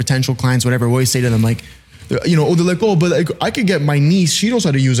or older potential clients, whatever, we always say to them like, they're like, oh, but like I could get my niece, she knows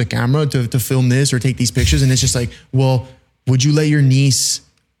how to use a camera to film this or take these pictures. And it's just like, well, would you let your niece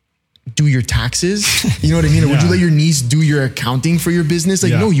do your taxes? You know what I mean? Or would you let your niece do your accounting for your business?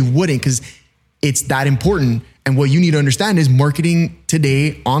 Like, no, you wouldn't, because it's that important. And what you need to understand is marketing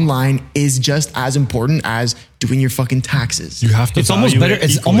today online is just as important as doing your fucking taxes. You have to. It's almost better.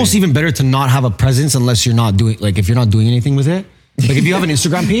 It's almost even better to not have a presence unless you're not doing, like if you're not doing anything with it. Like if you have an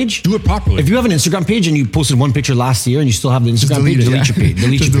Instagram page, do it properly. If you have an Instagram page and you posted one picture last year and you still have the Instagram page, delete your page.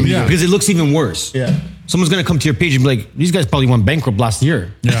 Delete your page. Because it looks even worse. Yeah. Someone's going to come to your page and be like, these guys probably went bankrupt last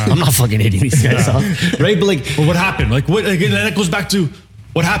year. Yeah. I'm not fucking hitting these guys up. Right? But what happened? Like what, again, that goes back to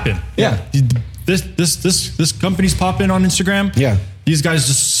what happened. Yeah. This company's popping on Instagram. Yeah. These guys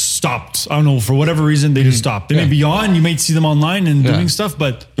just stopped. I don't know, for whatever reason, they just stopped. They may be on, you might see them online and doing stuff,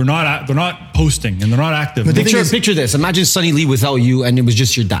 but they're not posting and they're not active. But picture this. Imagine Sonny Lee without you and it was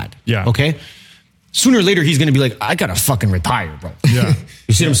just your dad. Yeah. Okay? Sooner or later, he's going to be like, I got to fucking retire, bro. Yeah.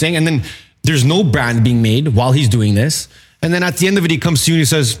 You see what I'm saying? And then there's no brand being made while he's doing this. And then at the end of it, he comes to you and he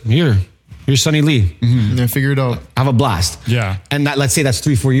says, here's Sonny Lee. Yeah, figure it out. Have a blast. Yeah. And let's say that's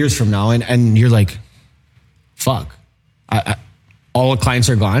 3-4 years from now. And you're like, fuck. All the clients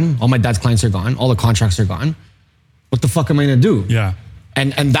are gone. All my dad's clients are gone. All the contracts are gone. What the fuck am I going to do? Yeah.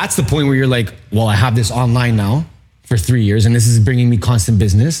 And that's the point where you're like, well, I have this online now for 3 years and this is bringing me constant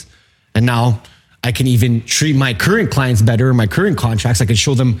business. And now I can even treat my current clients better, my current contracts. I can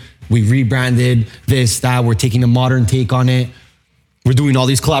show them we rebranded this, that. We're taking a modern take on it. We're doing all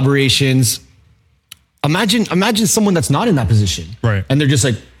these collaborations. Imagine someone that's not in that position. Right. And they're just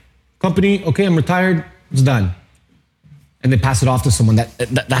like, company, okay, I'm retired. It's done. And they pass it off to someone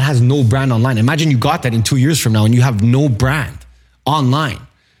that has no brand online. Imagine you got that in 2 years from now and you have no brand online.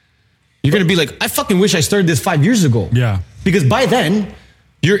 You're going to be like, I fucking wish I started this 5 years ago. Yeah. Because by then,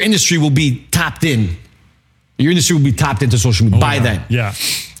 your industry will be tapped in. Your industry will be tapped into social media then. Yeah.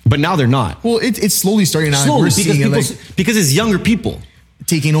 But now they're not. Well, it's slowly starting out. Slowly, because it's younger people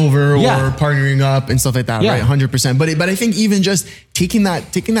taking over or partnering up and stuff like that, right? 100%. But I think even just taking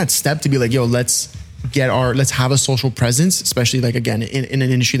that step to be like, yo, let's have a social presence, especially like, again, in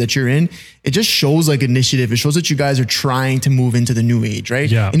an industry that you're in, it just shows like initiative. It shows that you guys are trying to move into the new age, right?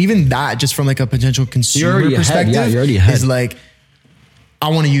 Yeah. And even that, just from like a potential consumer perspective, you're already ahead. Is like, I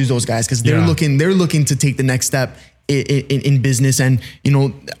want to use those guys because they're looking to take the next step in business. And,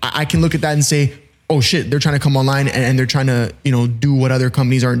 I can look at that and say, oh shit, they're trying to come online and they're trying to, do what other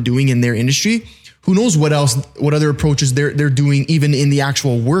companies aren't doing in their industry. Who knows what other approaches they're doing even in the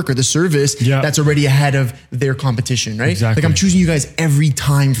actual work or the service that's already ahead of their competition, right? Exactly. Like I'm choosing you guys every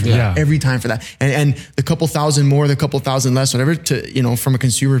time for that, every time for that. And the couple thousand more, the couple thousand less, whatever, to, from a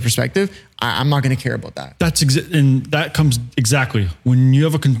consumer perspective, I'm not going to care about that. And that comes exactly when you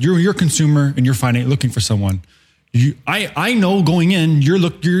have you're a consumer and you're looking for someone. I know going in,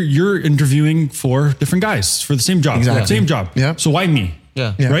 you're interviewing 4 different guys for the same job. Exactly. Same job. Yeah. So why me?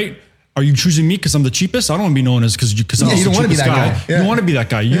 Yeah. Right? Are you choosing me because I'm the cheapest? I don't want to be known as because I'm you the don't want to be cheapest that guy. You don't want to be that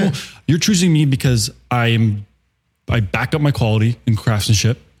guy. You're choosing me because I back up my quality and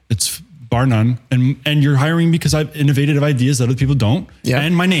craftsmanship. It's bar none. And you're hiring me because I have innovative ideas that other people don't. Yeah.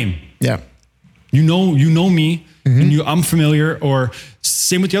 And my name. Yeah. You know me and I'm familiar, or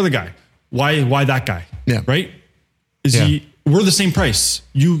same with the other guy. Why that guy? Yeah. Right? We're the same price.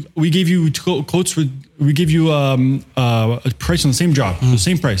 We gave you quotes. We give you a price on the same job, the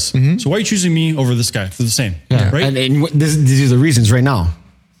same price. So why are you choosing me over this guy for the same? Yeah. Right. And these are the reasons right now.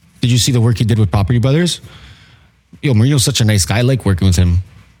 Did you see the work he did with Property Brothers? Yo, Marino's such a nice guy. I like working with him.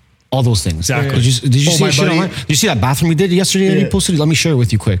 All those things. Exactly. Did you see shit online? Did you see that bathroom we did yesterday that he posted? Let me share it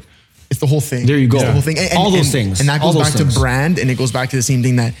with you quick. It's the whole thing. There you go. It's the whole thing. And, all those things. And that goes back to brand, and it goes back to the same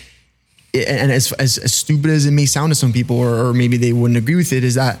thing that, and as stupid as it may sound to some people, or maybe they wouldn't agree with it,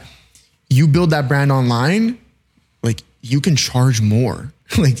 is that you build that brand online, like you can charge more.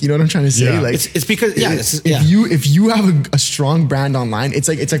 Like, you know what I'm trying to say? Yeah. Like, it's because if you have a strong brand online, it's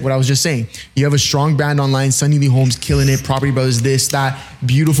like what I was just saying. You have a strong brand online, Sunny Lee Homes, killing it, Property Brothers, this, that,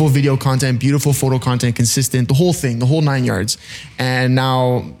 beautiful video content, beautiful photo content, consistent, the whole thing, the whole 9 yards. And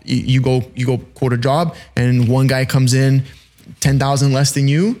now you go quote a job, and one guy comes in 10,000 less than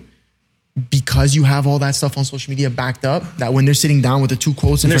you. Because you have all that stuff on social media backed up, that when they're sitting down with the two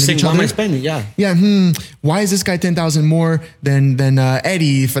quotes in front of each other, spending, why is this guy 10,000 more than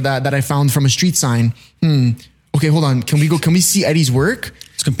Eddie for that I found from a street sign? Okay, hold on. Can we see Eddie's work?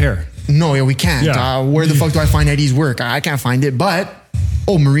 Let's compare. No, we can't. Yeah. Where the fuck do I find Eddie's work? I can't find it. But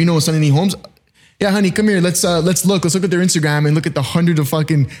Marino Sunny Lee Homes. Yeah, honey, come here. Let's look at their Instagram and look at the hundreds of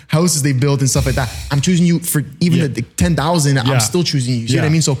fucking houses they built and stuff like that. I'm choosing you for even the 10,000. I'm still choosing you. See what I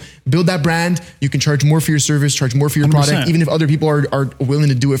mean? So build that brand. You can charge more for your service, charge more for your 100%. Product, even if other people are willing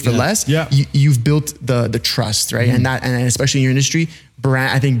to do it for less. Yeah. You've built the trust, right? Mm-hmm. And especially in your industry,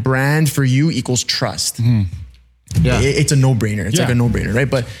 I think brand for you equals trust. Mm-hmm. Yeah, it's a no-brainer. It's like a no-brainer, right?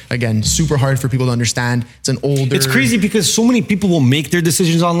 But again, super hard for people to understand. It's an older. It's crazy because so many people will make their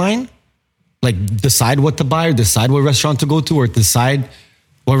decisions online. Like decide what to buy, or decide what restaurant to go to, or decide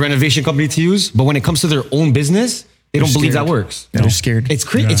what renovation company to use. But when it comes to their own business, they're don't believe that works. They're scared. It's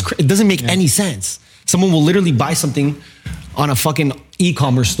crazy. It doesn't make any sense. Someone will literally buy something on a fucking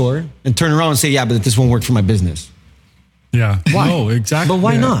e-commerce store and turn around and say, yeah, but this won't work for my business. Yeah. Why? No, exactly. But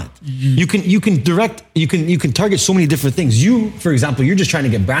why not? You can target so many different things. You, for example, you're just trying to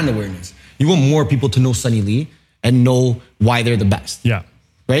get brand awareness. You want more people to know Sunny Lee and know why they're the best. Yeah.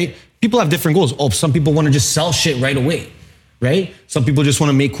 Right? People have different goals. Some people want to just sell shit right away, right? Some people just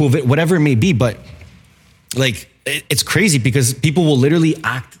want to make cool, whatever it may be. But like, it's crazy because people will literally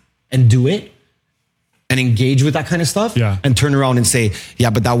act and do it and engage with that kind of stuff and turn around and say,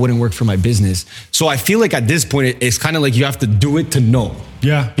 yeah, but that wouldn't work for my business. So I feel like at this point, it's kind of like you have to do it to know.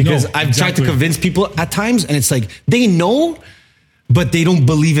 Yeah. Because I've tried to convince people at times and it's like, they know, but they don't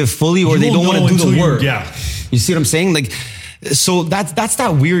believe it fully or they don't want to do the work. You see what I'm saying? Like, so that's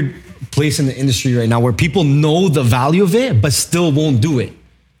that weird place in the industry right now where people know the value of it, but still won't do it.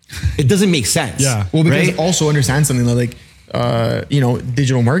 It doesn't make sense. Yeah. Well, because also understand something like,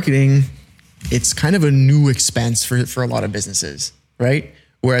 digital marketing, it's kind of a new expense for a lot of businesses, right?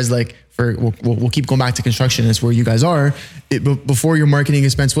 Whereas like we'll keep going back to construction. It's where you guys are. Before your marketing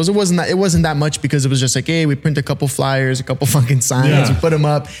expense it wasn't that much because it was just like, hey, we print a couple flyers, a couple fucking signs, we put them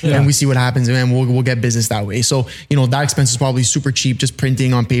up, and we see what happens, and we'll get business that way. So that expense is probably super cheap, just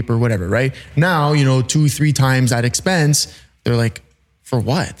printing on paper, whatever, right? Now 2-3 times that expense, they're like, for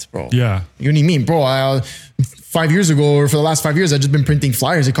what, bro? Yeah, you know what I mean, bro? 5 years ago, or for the last 5 years, I've just been printing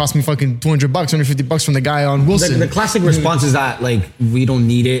flyers. It cost me fucking $200, $150 from the guy on Wilson. The classic response is that like we don't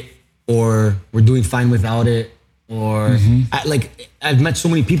need it, or we're doing fine without it, or I've met so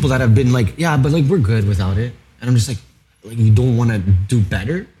many people that have been like, yeah, but like we're good without it, and I'm just like you don't want to do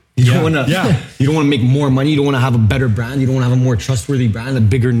better. You don't want to. You don't want to make more money. You don't want to have a better brand. You don't want to have a more trustworthy brand, a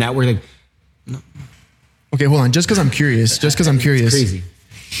bigger network. Like, no. Okay, hold on. Just because I'm curious. It's crazy.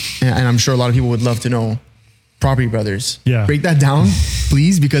 And I'm sure a lot of people would love to know. Property Brothers. Yeah. Break that down,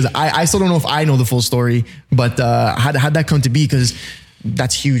 please, because I still don't know if I know the full story, but how'd that come to be? Because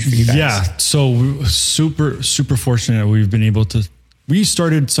that's huge for you guys. Yeah. So super, super fortunate. We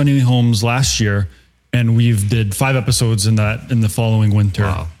started Sunny Lee Homes last year, and we've did 5 episodes in the following winter.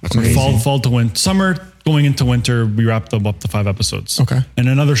 Wow. That's amazing. Fall to winter, summer going into winter, we wrapped up the 5 episodes. Okay. And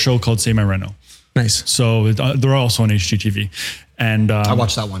another show called Say My Reno. Nice. So they're also on HGTV. And I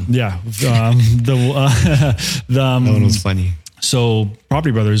watched that one. Yeah. That one was funny. So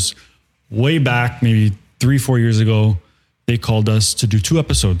Property Brothers, way back, maybe 3-4 years ago, they called us to do 2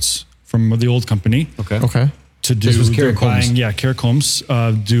 episodes from the old company. Okay. To do this was Carrick Homes. Carrick Homes,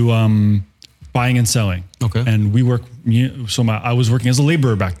 do buying and selling. Okay. And I was working as a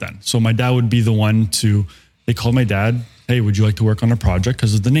laborer back then. So my dad would be the one they called my dad, hey, would you like to work on a project?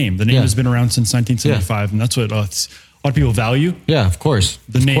 Because of the name. The name has been around since 1975, and that's what a lot of people value. Yeah, of course.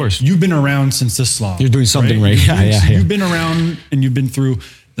 The name. Of course. You've been around since this long. You're doing something right. Yeah. You've been around, and you've been through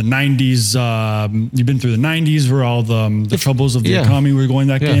the 90s. You've been through the 90s where all the troubles of the economy were going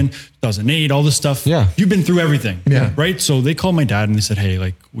back in, 2008, all this stuff. Yeah. You've been through everything. Yeah. Right? So they called my dad and they said, hey,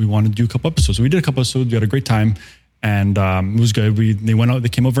 like, we want to do a couple episodes. So we did a couple episodes. We had a great time, and it was good. They went out. They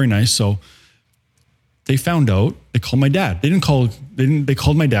came out very nice. So they found out. They called my dad. They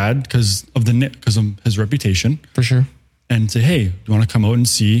called my dad because of his reputation. For sure. And say, hey, do you want to come out and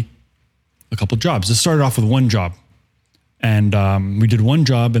see a couple jobs? It started off with 1 job. And we did 1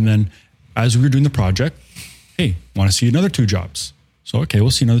 job. And then as we were doing the project, hey, want to see another 2 jobs? So, okay,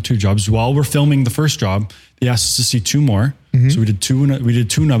 we'll see another 2 jobs. While we're filming the first job, they asked us to see 2 more. So we did 2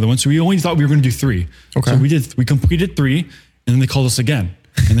 another one. So we only thought we were going to do 3. Okay. So we completed 3, and then they called us again.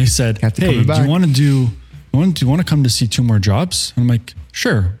 And they said, hey, do you want to come to see 2 more jobs? And I'm like,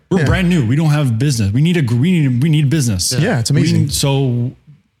 sure. We're brand new. We don't have business. We need business. Yeah, it's amazing. So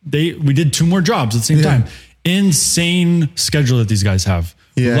we did 2 more jobs at the same time. Insane schedule that these guys have.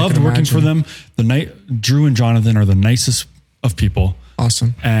 Yeah, loved working for them. Drew and Jonathan are the nicest of people.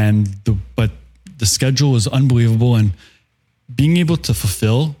 Awesome. But the schedule is unbelievable, and being able to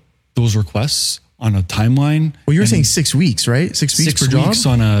fulfill those requests on a timeline. Well, you were saying 6 weeks, right? 6 weeks per job? 6 weeks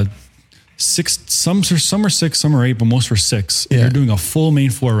on a 6, some are 6, some are 8, but most were 6. Yeah. You're doing a full main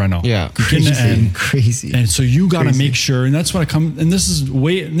floor reno. Yeah. Crazy. And so you got to make sure, and that's what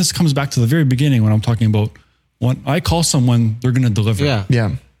this comes back to the very beginning when I'm talking about when I call someone, they're going to deliver.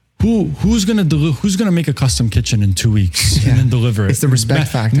 Yeah. Who's gonna make a custom kitchen in 2 weeks and then deliver it? It's the respect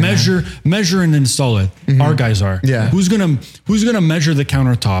factor. Measure and install it. Our guys are. Yeah. Who's gonna measure the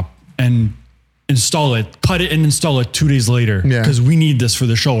countertop and install it, cut it and install it 2 days later? Yeah. Because we need this for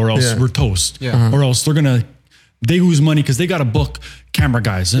the show, or else we're toast. Yeah. Or else they lose money because they got to book camera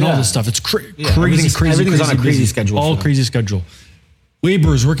guys and all this stuff. It's crazy. Everything's on a crazy schedule. All crazy schedule.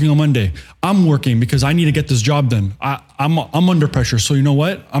 Labor is working on Monday. I'm working because I need to get this job done. I'm under pressure. So you know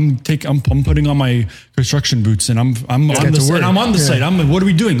what? I'm putting on my construction boots and I'm on the site. What are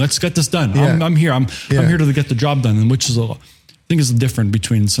we doing? Let's get this done. Yeah. I'm here. I'm here to get the job done. And which is I think is different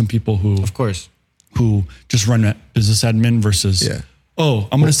between some people who just run a business admin versus I'm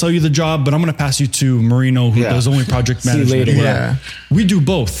going to sell you the job, but I'm going to pass you to Marino who does only project management. Yeah. We do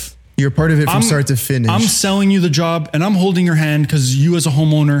both. You're part of it from start to finish. I'm selling you the job and I'm holding your hand because you as a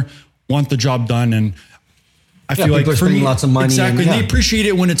homeowner want the job done. And I feel like for me, lots of money. Exactly. And they appreciate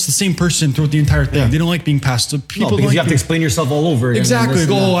it when it's the same person throughout the entire thing. They don't like being passed to people. Because you have to explain yourself all over. Exactly.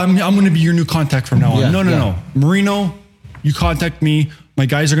 I'm going to be your new contact from now on. No. Marino, you contact me. My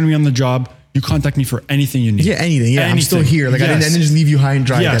guys are going to be on the job. You contact me for anything you need. Yeah, anything. Yeah, anything. I'm still here. Like I didn't just leave you high and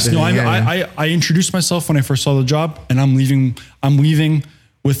dry. Yes. No, I introduced myself when I first saw the job, and I'm leaving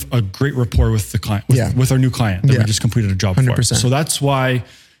with a great rapport with the client, with our new client that we just completed a job 100%. For. So that's why,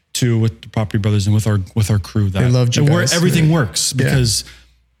 too, with the Property Brothers and with our crew, that they loved you guys. Everything works because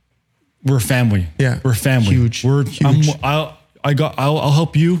we're family. Yeah, we're family. Huge. I'll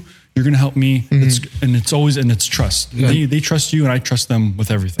help you. You're going to help me. It's trust. Yeah. They trust you and I trust them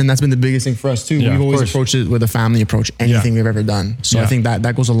with everything. And that's been the biggest thing for us too. We've always approached it with a family approach, anything we've ever done. So I think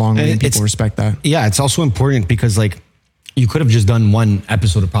that goes a long way and people respect that. Yeah. It's also important because you could have just done one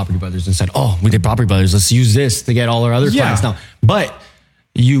episode of Property Brothers and said, we did Property Brothers. Let's use this to get all our other clients now. But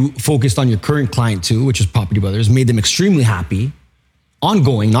you focused on your current client too, which is Property Brothers, made them extremely happy,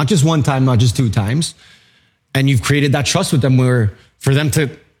 ongoing, not just one time, not just 2 times. And you've created that trust with them where for them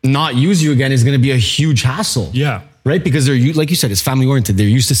to not use you again is going to be a huge hassle. Yeah. Right? Because like you said, it's family oriented. They're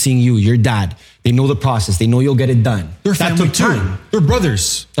used to seeing you, your dad. They know the process. They know you'll get it done. They're family too. They're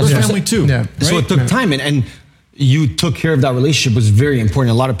brothers. They're family too. Yeah. Right? So it took time and you took care of that relationship was very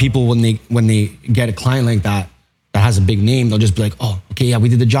important. A lot of people, when they get a client like that has a big name, they'll just be like, we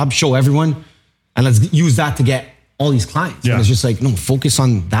did the job, show everyone, and let's use that to get all these clients. Yeah. And it's just like, no, focus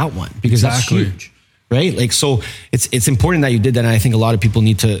on that one because that's huge, right? So it's important that you did that. And I think a lot of people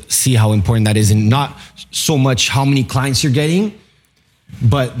need to see how important that is, and not so much how many clients you're getting,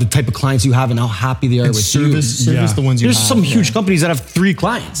 but the type of clients you have and how happy they are with service. The ones you have. There's some huge companies that have 3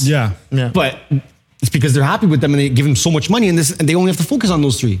 clients. Yeah. But it's because they're happy with them and they give them so much money and they only have to focus on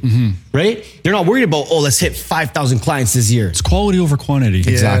those 3, right? They're not worried about, let's hit 5,000 clients this year. It's quality over quantity.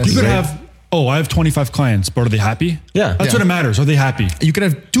 Exactly. You could have, I have 25 clients, but are they happy? Yeah. That's what it matters. Are they happy? You could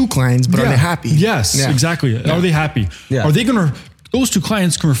have 2 clients, but are they happy? Yes, exactly. Yeah. Are they happy? Yeah. Are they those 2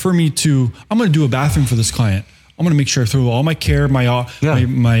 clients can refer me to, I'm going to do a bathroom for this client. I'm going to make sure I throw all my care,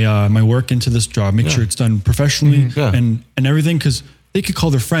 my work into this job, make sure it's done professionally and everything. Cause they could call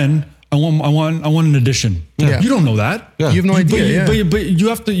their friend. I want an addition. Yeah. You don't know that. Yeah. You have no idea. But you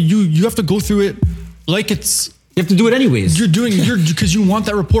have to go through it like it's. You have to do it anyways. Because you want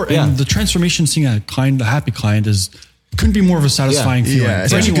that report. And the transformation, seeing a happy client couldn't be more of a satisfying feeling. Yeah,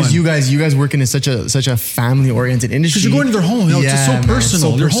 especially because you guys working in such a family oriented industry. Because you're going to their home. It's so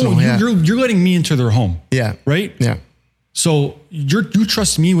personal. Their home. You're letting me into their home. Yeah. Right? Yeah. So you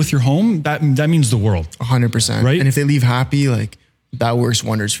trust me with your home. That means the world. 100%. Right. And if they leave happy, that works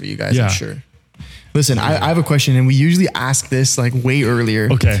wonders for you guys, I'm sure. Listen, I have a question, and we usually ask this way earlier.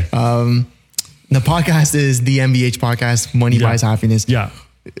 Okay. The podcast is the MBH podcast, Money Buys Happiness. Yeah.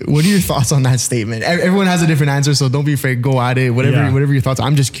 What are your thoughts on that statement? Everyone has a different answer, so don't be afraid. Go at it. Whatever your thoughts.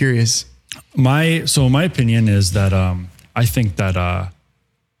 I'm just curious. My opinion is that I think that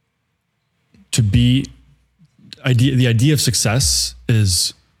the idea of success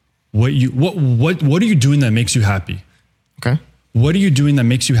is what are you doing that makes you happy? Okay. What are you doing that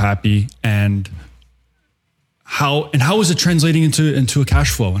makes you happy, and how is it translating into a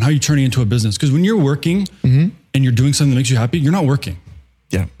cash flow, and how are you turning it into a business? Because when you're working and you're doing something that makes you happy, you're not working.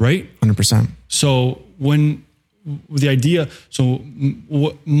 Yeah. Right? 100%. So when the idea,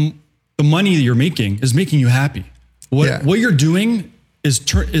 the money that you're making is making you happy. What you're doing is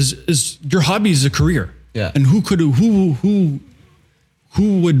your hobby is a career. Yeah. And who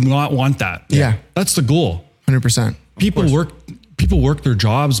would not want that? Yeah. That's the goal. 100%. People work their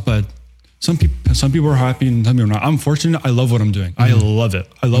jobs, but some people are happy and some people are not. I'm fortunate. I love what I'm doing. I love it.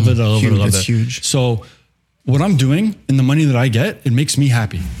 I love it. I love it. I love it. It's huge. So what I'm doing and the money that I get, it makes me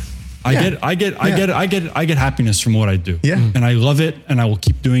happy. I get happiness from what I do. Yeah. And I love it, and I will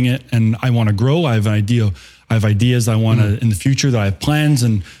keep doing it. And I want to grow. I have ideas I want to in the future, that I have plans,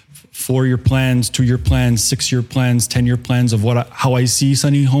 and 4-year plans, 2-year plans, 6-year plans, 10-year plans of how I see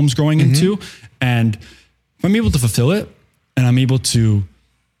Sunny Homes growing into. And if I'm able to fulfill it, and I'm able to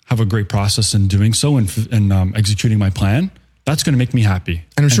have a great process in doing so and executing my plan, that's going to make me happy.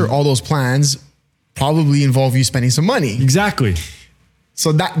 And I'm sure all those plans probably involve you spending some money. Exactly.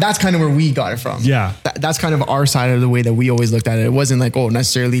 So that's kind of where we got it from. Yeah. That's kind of our side of the way that we always looked at it. It wasn't like,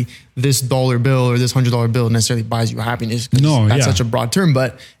 necessarily this dollar bill or this $100 bill necessarily buys you happiness. No, that's such a broad term,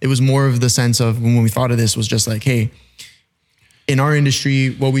 but it was more of the sense of when we thought of this was just like, hey, in our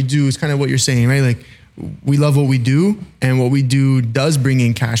industry, what we do is kind of what you're saying, right? Like we love what we do, and what we do does bring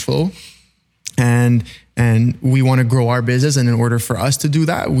in cash flow, and we want to grow our business. And in order for us to do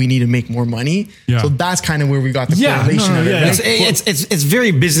that, we need to make more money. Yeah. So that's kind of where we got the correlation of it. Right? It's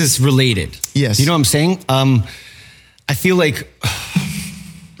very business related. Yes. You know what I'm saying? I feel like,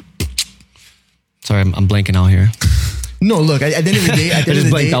 sorry, I'm blanking out here. No, look, at the end of the day,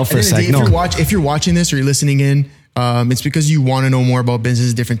 if you're watching this or you're listening in, it's because you want to know more about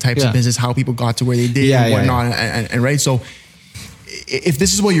business, different types of business, how people got to where they did and whatnot. And right. So if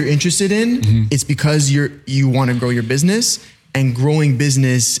this is what you're interested in, it's because you want to grow your business, and growing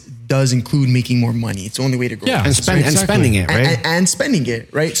business does include making more money. It's the only way to grow. Yeah. And spending it, right? And spending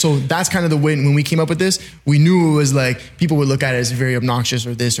it, right? So that's kind of the way, when we came up with this, we knew it was like, people would look at it as very obnoxious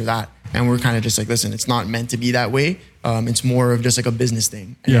or this or that. And we're kind of just like, listen, it's not meant to be that way. It's more of just like a business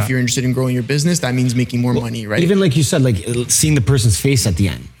thing. And if you're interested in growing your business, that means making more money, right? Even like you said, like seeing the person's face at the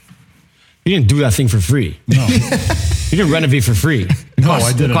end. You didn't do that thing for free. No. You didn't renovate for free.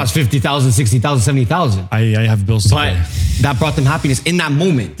 I didn't. It cost $50,000, $60,000, $70,000. I have bills to pay. But that brought them happiness in that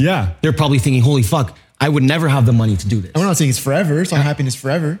moment. Yeah. They're probably thinking, holy fuck, I would never have the money to do this. I'm not saying it's forever. It's not happiness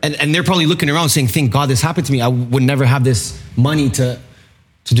forever. And they're probably looking around saying, thank God this happened to me. I would never have this money to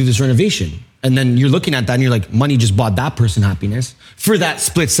do this renovation. And then you're looking at that and you're like, money just bought that person happiness for that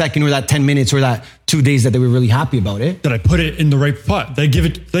split second or that 10 minutes or that 2 days that they were really happy about it. That I put it in the right pot. That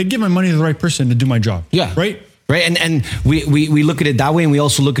I give my money to the right person to do my job. Yeah. Right? Right. And we look at it that way, and we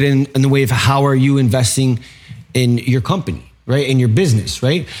also look at it in the way of how are you investing in your company, right? In your business,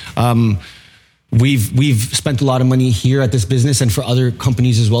 right? We've spent a lot of money here at this business and for other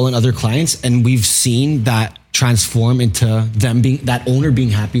companies as well and other clients. And we've seen that transform into them being, that owner being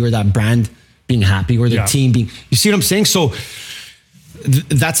happy, or that brand being happy, or their team being, you see what I'm saying? So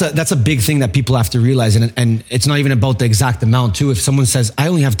that's a big thing that people have to realize. And it's not even about the exact amount too. If someone says, I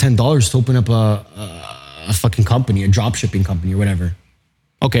only have $10 to open up a fucking company, a drop shipping company or whatever.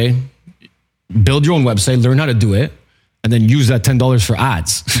 Okay. Build your own website, learn how to do it, and then use that $10 for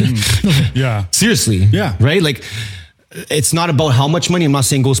ads. Yeah. Seriously. Yeah. Right? Like, it's not about how much money. I'm not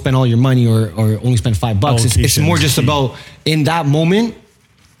saying go spend all your money or only spend $5. It's more just about, in that moment,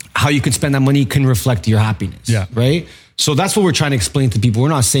 how you can spend that money can reflect your happiness. Yeah. Right? So that's what we're trying to explain to people. We're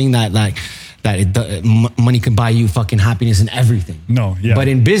not saying that money can buy you fucking happiness and everything. No. Yeah. But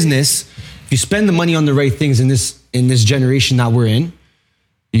in business, if you spend the money on the right things in this generation that we're in,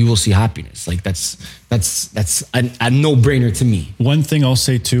 you will see happiness. Like that's a no-brainer to me. One thing I'll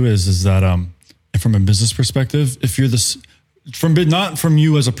say too is that from a business perspective, if you're not from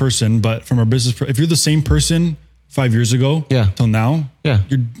you as a person, but from a business, if you're the same person 5 years ago till now,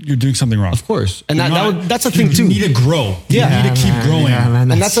 you're doing something wrong. Of course. And that's a thing too. You need to grow. You need to keep growing. Yeah,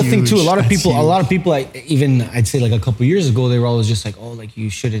 man, and that's the thing too. A lot of people, I'd say like a couple years ago, they were always just like, oh, like you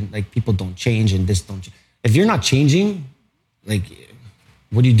shouldn't, like people don't change and this don't change. If you're not changing, like,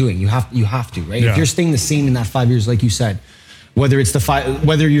 what are you doing? You have to, right? Yeah. If you're staying the same in that 5 years, like you said, whether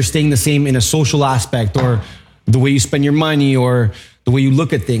you're staying the same in a social aspect or the way you spend your money or the way you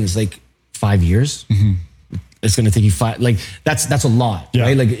look at things, like 5 years, it's going to take you five. Like that's a lot,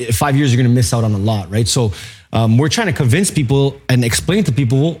 right? Like 5 years, you're going to miss out on a lot, right? So we're trying to convince people and explain to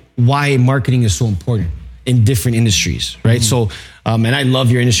people why marketing is so important in different industries, right? So, and I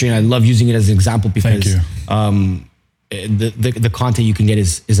love your industry and I love using it as an example because the content you can get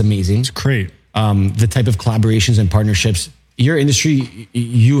is amazing. It's great. The type of collaborations and partnerships, your industry,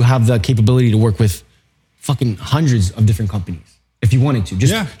 you have the capability to work with fucking hundreds of different companies if you wanted to,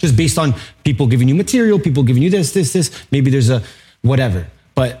 just based on people giving you material, people giving you this, maybe there's a whatever.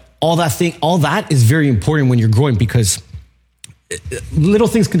 But all that is very important when you're growing because little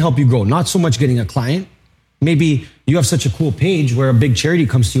things can help you grow. Not so much getting a client. Maybe you have such a cool page where a big charity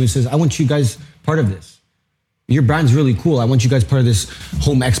comes to you and says, I want you guys part of this. Your brand's really cool. I want you guys part of this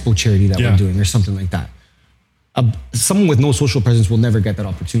home expo charity that we're doing or something like that. Someone with no social presence will never get that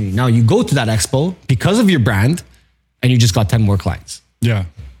opportunity. Now you go to that expo because of your brand and you just got 10 more clients. Yeah.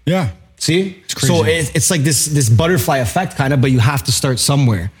 See? It's crazy. So it's like this butterfly effect kind of, but you have to start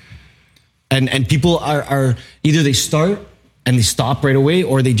somewhere. And people are either they start and they stop right away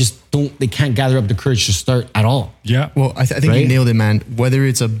or they can't gather up the courage to start at all. Yeah. Well, I think you nailed it, man. Whether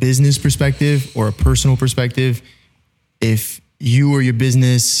it's a business perspective or a personal perspective, if you or your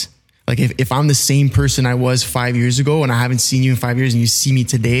business, like if I'm the same person I was 5 years ago and I haven't seen you in 5 years and you see me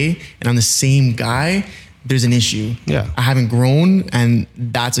today and I'm the same guy, there's an issue. Yeah. I haven't grown and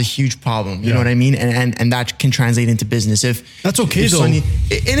that's a huge problem. You know what I mean? And that can translate into business. That's okay though. And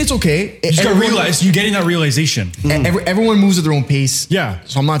it's okay. You just gotta realize, you're getting that realization. Everyone moves at their own pace. Yeah.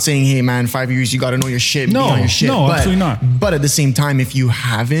 So I'm not saying, hey man, 5 years, you gotta know your shit. Be on your shit. No, absolutely not. But at the same time, if you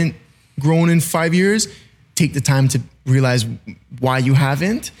haven't grown in 5 years, take the time to realize why you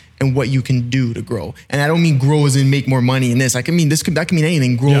haven't and what you can do to grow. And I don't mean grow as in make more money in this. I can mean that can mean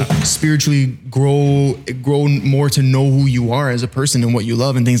anything. Grow spiritually, grow more to know who you are as a person and what you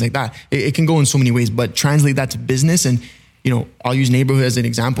love and things like that. It can go in so many ways, but translate that to business. And I'll use neighborhood as an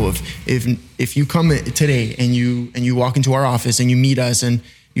example of if you come today and you walk into our office and you meet us and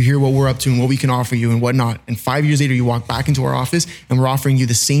you hear what we're up to and what we can offer you and whatnot. And 5 years later, you walk back into our office and we're offering you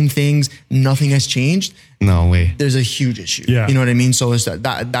the same things. Nothing has changed. No way. There's a huge issue. Yeah. You know what I mean? So it's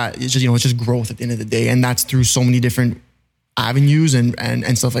that it's just, it's just growth at the end of the day. And that's through so many different avenues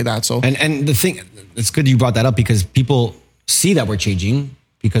and stuff like that. So, and the thing, it's good you brought that up because people see that we're changing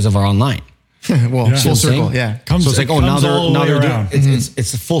because of our online. Well, full circle. Yeah. So it's like, now they're doing,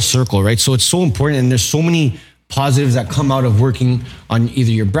 it's a full circle, right? So it's so important. And there's so many positives that come out of working on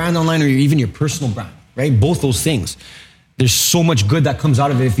either your brand online or even your personal brand, right? Both those things. There's so much good that comes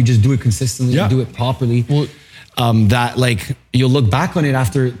out of it if you just do it consistently and do it properly. Well, that like you'll look back on it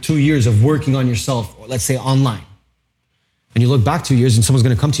after 2 years of working on yourself, or let's say online. And you look back 2 years and someone's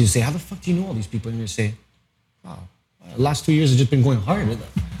gonna come to you and say, how the fuck do you know all these people? And you're gonna say, oh, the last 2 years have just been going hard.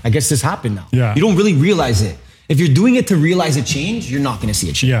 I guess this happened now. Yeah. You don't really realize it. If you're doing it to realize a change, you're not gonna see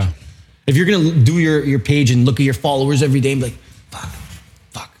a change. Yeah. If you're gonna do your page and look at your followers every day and be like, fuck.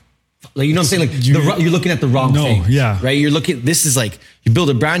 Like, you know what I'm saying? Like you're looking at the wrong thing. Yeah. Right? This is like, you build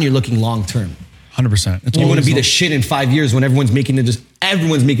a brand, you're looking long-term. 100%. You want to be the shit in 5 years when everyone's making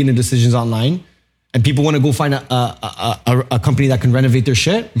the decisions online and people want to go find a company that can renovate their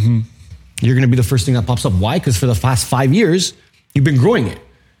shit. Mm-hmm. You're going to be the first thing that pops up. Why? Because for the past 5 years, you've been growing it.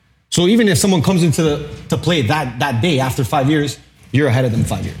 So even if someone comes into to play that day after 5 years, you're ahead of them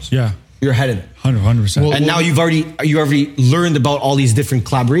 5 years. Yeah. You're ahead of them. 100%. And now you already learned about all these different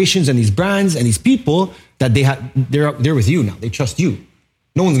collaborations and these brands and these people that they're with you now. They trust you.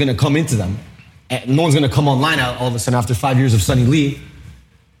 No one's gonna come into them. No one's gonna come online all of a sudden after 5 years of Sunny Lee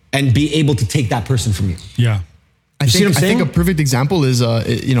and be able to take that person from you. Yeah. I think a perfect example is,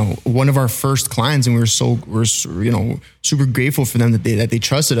 one of our first clients, and we're super grateful for them that they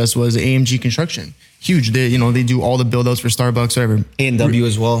trusted us, was AMG Construction. Huge. They do all the build outs for Starbucks, whatever. A&W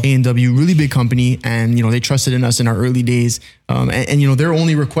as well. A&W, really big company. And, they trusted in us in our early days. And their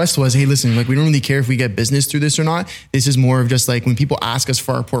only request was, hey, listen, like, we don't really care if we get business through this or not. This is more of just like when people ask us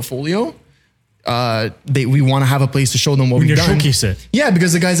for our portfolio, we want to have a place to show them what we've done. Showcase it. Yeah,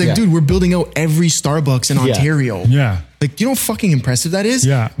 because the guy's like, dude, we're building out every Starbucks in Ontario. Yeah. Like, do you know how fucking impressive that is?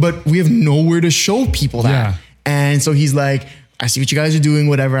 Yeah. But we have nowhere to show people that. Yeah. And so he's like, I see what you guys are doing,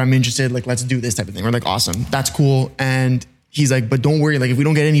 whatever. I'm interested. Like, let's do this type of thing. We're like, awesome. That's cool. And he's like, but don't worry. Like, if we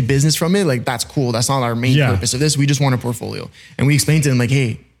don't get any business from it, like, that's cool. That's not our main purpose of this. We just want a portfolio. And we explained to him, like,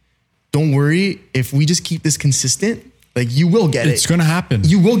 hey, don't worry. If we just keep this consistent, like, you will get it. It's going to happen.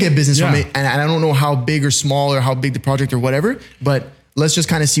 You will get business from it. And I don't know how big or small or how big the project or whatever, but let's just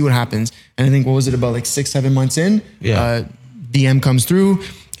kind of see what happens. And I think, what was it, about like 6-7 months in? Yeah. DM comes through.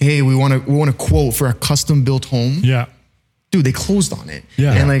 Hey, we want to quote for a custom built home. Yeah. Dude, they closed on it.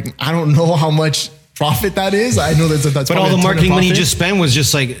 Yeah. And like, I don't know how much profit that is. I know that's but all the marketing money you just spent was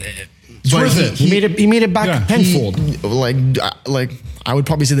just like It's worth it. He made it back tenfold. Like I would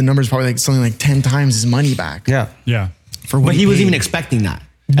probably say the numbers probably like something like 10 times his money back. Yeah. But he wasn't even expecting that.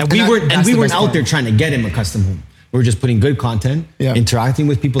 And we weren't out there trying to get him a custom home. We were just putting good content, interacting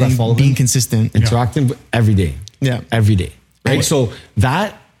with people that follow him. Being consistent. Interacting every day. Yeah. Every day. Right? So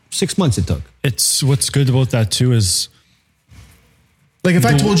that 6 months it took. It's what's good about that too is like if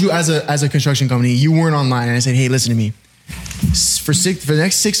I told you as a construction company, you weren't online and I said, hey, listen to me. For the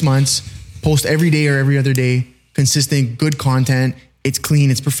next 6 months, post every day or every other day, consistent, good content. It's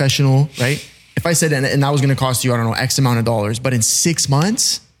clean, it's professional, right? If I said, and that was going to cost you, I don't know, X amount of dollars, but in 6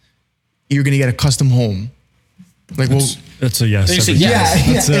 months, you're going to get a custom home. Like, that's a yes.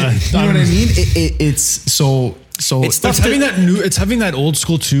 Yes. You know what I mean? It's so. It's having that old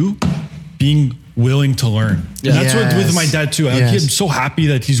school too, being willing to learn. Yeah. That's what with my dad too. I'm so happy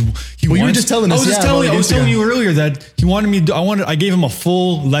that he wants. You were just telling us. I was telling you earlier that he wanted me to, I gave him a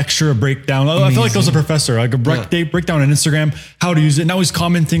full lecture, a breakdown. Amazing. I felt like I was a professor, like a breakdown on Instagram, how to use it. Now he's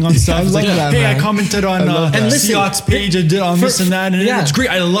commenting on stuff. He's like, hey, I commented on Siot's page. I did on this and that. And it's great.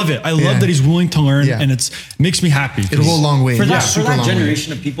 I love it. I love that he's willing to learn and it makes me happy. It'll go a long way. For that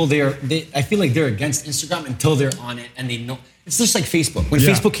generation of people, I feel like they're against Instagram until they're on it and they know. It's just like Facebook. When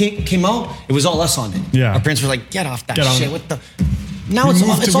Facebook came out, it was all us on it. Yeah. Our parents were like, get off that shit. What the? Now it's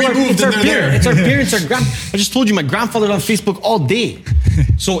our parents, our grand. I just told you, my grandfather's on Facebook all day.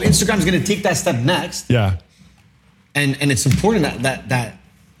 So Instagram's going to take that step next. Yeah. And it's important that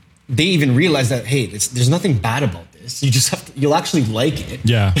they even realize that, hey, there's nothing bad about this. You just have to, you'll actually like it.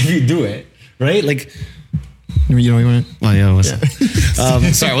 Yeah. If you do it, right? Like. You want it? Oh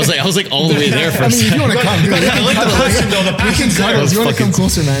yeah, sorry, I was like all the way there for a second. If you want to come, dude. I like the passion though. The passion cuddles. You want to come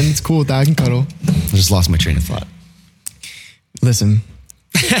closer, man? It's cool. I can cuddle. I just lost my train of thought. Listen,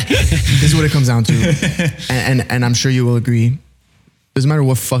 this is what it comes down to, and I'm sure you will agree. Doesn't matter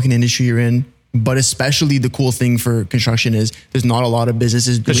what fucking industry you're in, but especially the cool thing for construction is there's not a lot of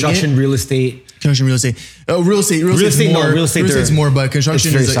businesses doing construction, it. real estate. Construction, real estate. Real estate's more, but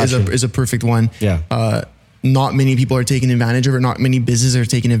construction is a perfect one. Yeah. Not many people are taking advantage of it. Not many businesses are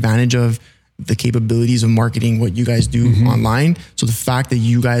taking advantage of the capabilities of marketing what you guys do online. So the fact that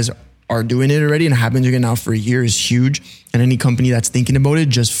you guys are doing it already and have been doing it now for a year is huge. And any company that's thinking about it,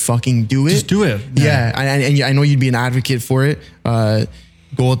 just fucking do it. Just do it. Yeah. And I know you'd be an advocate for it. Go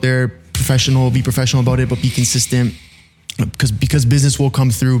out there, be professional about it, but be consistent because business will come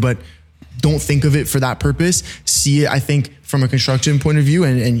through, but don't think of it for that purpose. See it, I think, from a construction point of view,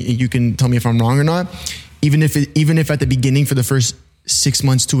 and you can tell me if I'm wrong or not. Even if at the beginning for the first 6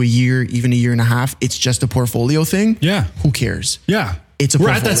 months to a year, even a year and a half, it's just a portfolio thing. Yeah. Who cares? Yeah. We're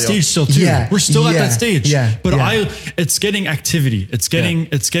at that stage still too. Yeah. We're still at that stage. Yeah. But it's getting activity. It's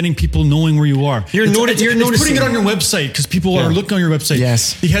getting people knowing where you are. You're noticing. Putting it on your website because people are looking on your website.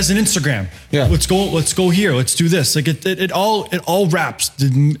 Yes. He has an Instagram. Yeah. Let's go here. Let's do this. Like it all wraps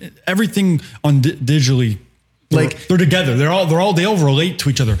everything on digitally. Like they're together. They all relate to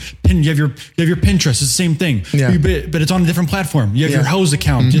each other. You have your Pinterest. It's the same thing. Yeah. But it's on a different platform. You have your house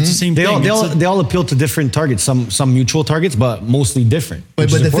account. Mm-hmm. It's the same thing. They all appeal to different targets. Some mutual targets, but mostly different. But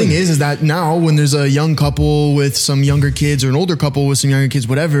the thing is that now when there's a young couple with some younger kids or an older couple with some younger kids,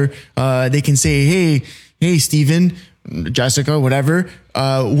 whatever, they can say, hey, Steven, Jessica, whatever.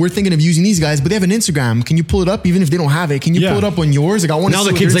 We're thinking of using these guys, but they have an Instagram. Can you pull it up even if they don't have it? Can you pull it up on yours? Like I want to. Now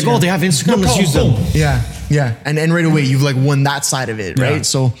the kids like, oh, they have Instagram. Let's use them. Yeah, and right away you've like won that side of it, right? Yeah.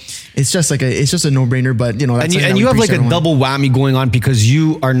 So it's just a no brainer. But you know, that's and you have like a double whammy going on because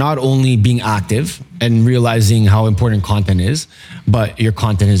you are not only being active and realizing how important content is, but your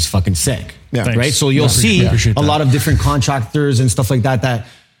content is fucking sick. Yeah, Thanks. Right. So you'll see a lot of different contractors and stuff like that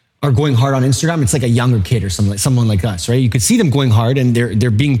are going hard on Instagram. It's like a younger kid or someone like us, right? You could see them going hard and they're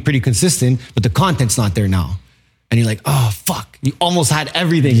being pretty consistent, but the content's not there now. And you're like, oh, fuck. You almost had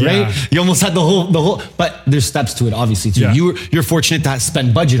everything, right? You almost had the whole, but there's steps to it, obviously, too. Yeah. You're fortunate to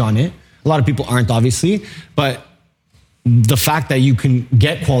spend budget on it. A lot of people aren't, obviously, but the fact that you can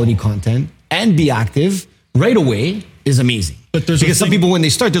get quality content and be active right away is amazing. But because some people, when they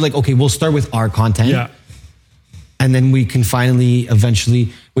start, they're like, okay, we'll start with our content. Yeah. And then we can finally,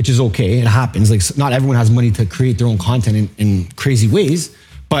 eventually, which is okay, it happens. Like not everyone has money to create their own content in crazy ways,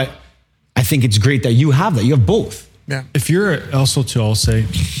 but I think it's great that you have that. You have both. Yeah. If you're also I'll say,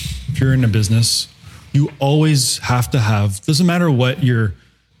 if you're in a business, you always have to have, doesn't matter what you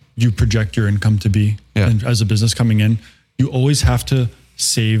project your income to be and as a business coming in, you always have to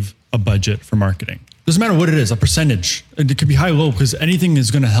save a budget for marketing. doesn't matter what it is, a percentage. It could be high, low, because anything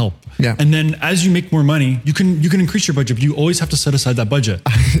is going to help. Yeah. And then as you make more money, you can increase your budget, but you always have to set aside that budget.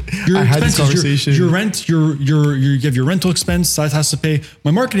 Your I had this conversation. Your rent, you have your rental expense that has to pay.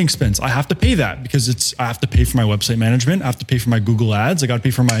 My marketing expense, I have to pay that because I have to pay for my website management. I have to pay for my Google ads. I got to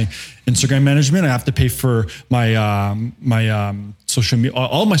pay for my Instagram management. I have to pay for my social media,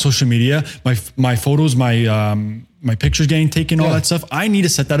 all my social media, my photos, my pictures getting taken, all that stuff. I need to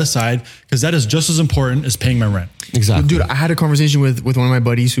set that aside because that is just as important as paying my rent. Exactly. Dude, I had a conversation with one of my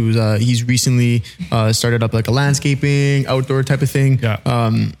buddies who's he's recently started up like a landscaping outdoor type of thing. Yeah.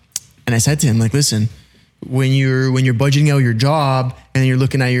 And I said to him, like, listen, when you're budgeting out your job and you're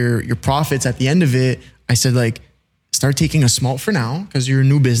looking at your profits at the end of it, I said, like, start taking a small, for now, because you're a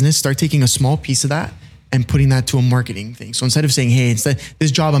new business, start taking a small piece of that and putting that to a marketing thing. So instead of saying, hey, instead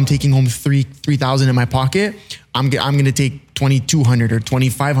this job, I'm taking home $3,000 in my pocket, I'm going to take $2,200 or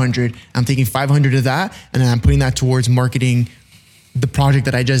 $2,500. I'm taking $500 of that, and then I'm putting that towards marketing the project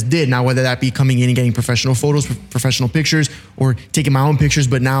that I just did. Now, whether that be coming in and getting professional photos, professional pictures, or taking my own pictures,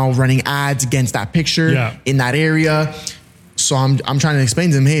 but now running ads against that picture in that area. So I'm trying to explain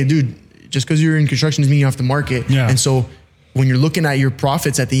to them, hey, dude, just because you're in construction doesn't mean you have to market. Yeah. And so when you're looking at your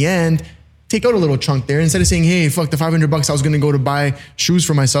profits at the end, take out a little chunk there instead of saying, hey, fuck the $500 I was going to go to buy shoes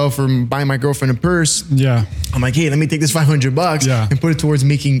for myself or buy my girlfriend a purse. Yeah. I'm like, hey, let me take this $500 and put it towards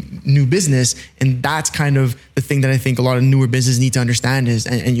making new business. And that's kind of the thing that I think a lot of newer businesses need to understand is,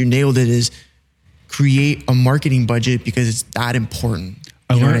 and you nailed it, is create a marketing budget because it's that important.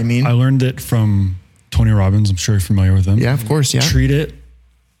 You know what I mean? I learned it from Tony Robbins. I'm sure you're familiar with him. Yeah, of course. Yeah. Treat it.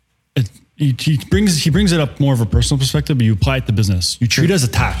 He brings it up more of a personal perspective, but you apply it to business. You treat it as a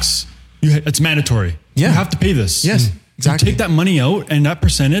tax. It's mandatory. Yeah. You have to pay this. Yes, exactly. You take that money out and that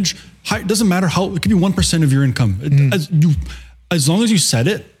percentage, it doesn't matter how, it could be 1% of your income. As long as you set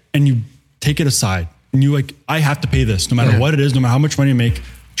it and you take it aside and you like, I have to pay this no matter what it is, no matter how much money you make,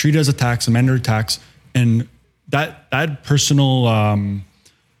 treat it as a tax, a mandatory tax. And that personal,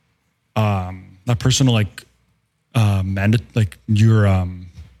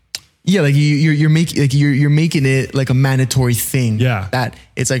 yeah, like you're making it like a mandatory thing. Yeah. That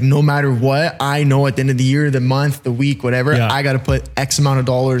it's like no matter what, I know at the end of the year, the month, the week, whatever, I got to put X amount of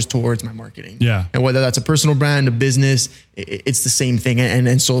dollars towards my marketing. Yeah. And whether that's a personal brand, a business, it's the same thing.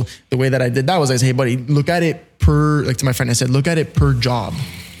 And so the way that I did that was I said, hey buddy, look at it like to my friend, I said, look at it per job.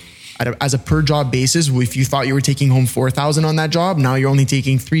 As a per job basis, if you thought you were taking home 4,000 on that job, now you're only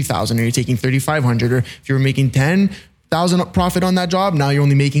taking 3,000 or you're taking 3,500. Or if you were making 10,000 profit on that job, now you're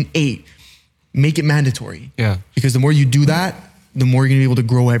only making 8. Make it mandatory. Yeah. Because the more you do that, the more you're gonna be able to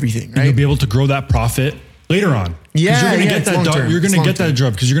grow everything, right? And you'll be able to grow that profit later on. Yeah, you're gonna get that. You're gonna get that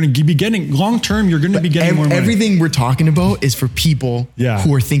job because you're gonna be getting long term. You're gonna be getting more money. Everything we're talking about is for people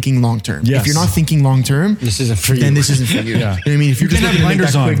who are thinking long term. Yes. If you're not thinking long term, this isn't for you. Then this isn't for you. Yeah. You know what I mean? If you're just looking to make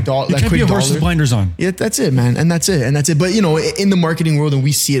that quick dollar, you can't be a horse with blinders on. Yeah, that's it, man, and that's it. But you know, in the marketing world, and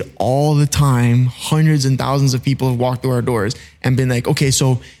we see it all the time. Hundreds and thousands of people have walked through our doors and been like, okay,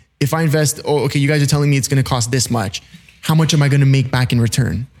 so if I invest, you guys are telling me it's going to cost this much. How much am I going to make back in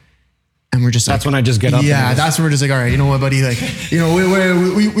return? And we're just that's when I just get up. Yeah, that's when we're just like, all right, you know what, buddy? Like, you know,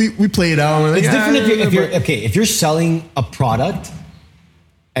 we play it out. We're like, it's different if you're selling a product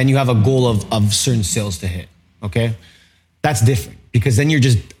and you have a goal of certain sales to hit. Okay, that's different because then you're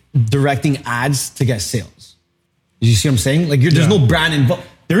just directing ads to get sales. You see what I'm saying? Like, there's no brand involved.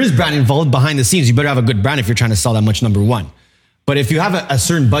 There is brand involved behind the scenes. You better have a good brand if you're trying to sell that much. Number one. But if you have a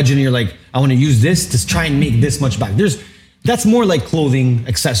certain budget and you're like, I want to use this to try and make this much back. That's more like clothing,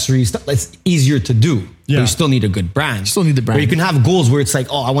 accessories, stuff that's easier to do. Yeah. But you still need a good brand. Still need the brand. Or you can have goals where it's like,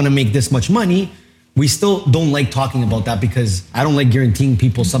 I want to make this much money. We still don't like talking about that because I don't like guaranteeing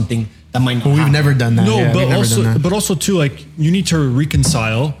people something that might not happen. We've never done that. No, but also too, like, you need to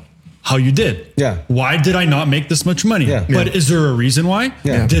reconcile how you did. Yeah. Why did I not make this much money? Yeah. But is there a reason why?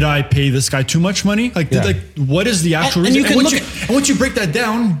 Yeah. Did I pay this guy too much money? What is the actual reason? And once you break that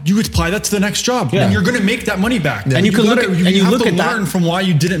down, you apply that to the next job. Yeah. And you're going to make that money back. Yeah. And you can look at learn from why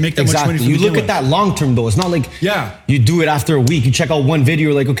you didn't make that much money. You look at that long term though. It's not like you do it after a week. You check out one video,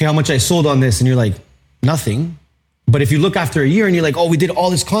 you're like, okay, how much I sold on this? And you're like, nothing. But if you look after a year and you're like, we did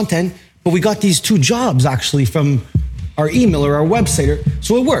all this content, but we got these 2 jobs actually from our email or our website.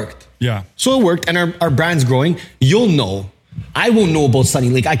 So it worked. Yeah. So it worked and our brand's growing. You'll know. I won't know about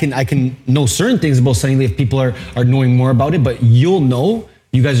Sunny Lake. I can know certain things about Sunny Lake if people are knowing more about it, but you'll know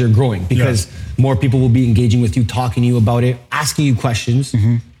you guys are growing because more people will be engaging with you, talking to you about it, asking you questions.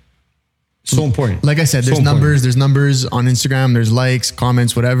 Mm-hmm. So important. Like I said, there's numbers on Instagram, there's likes,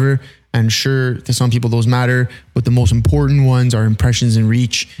 comments, whatever. And sure, to some people those matter, but the most important ones are impressions and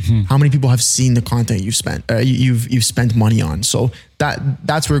reach. How many people have seen the content you've spent, you've spent money on? So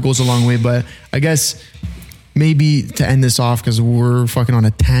that's where it goes a long way. But I guess maybe to end this off, because we're fucking on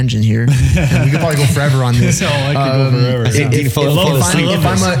a tangent here, and we could probably go forever on this.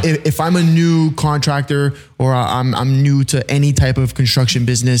 If I'm a new contractor or I'm new to any type of construction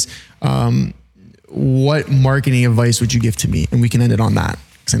business, what marketing advice would you give to me? And we can end it on that,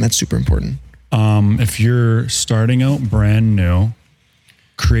 because I think that's super important. If you're starting out brand new,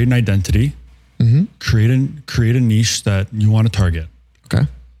 create an identity, create a niche that you want to target. Okay.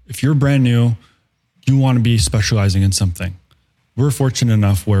 If you're brand new, you want to be specializing in something. We're fortunate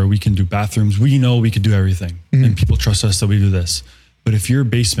enough where we can do bathrooms. We know we could do everything, and people trust us that we do this. But if you're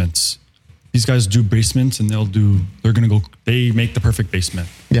basements, these guys do basements, and they make the perfect basement.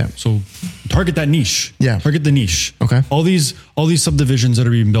 Yeah. So target that niche. Yeah. Target the niche. Okay. All these subdivisions that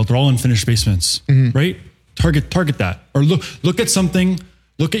are being built are all unfinished basements, right? Target that. Or look at something,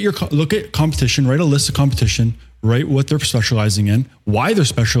 look at competition, write a list of competition, write what they're specializing in, why they're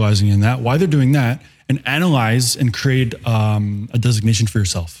specializing in that, why they're doing that, and analyze and create a designation for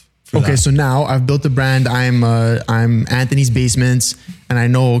yourself. Okay, so now I've built a brand. I'm Anthony's Basements, and I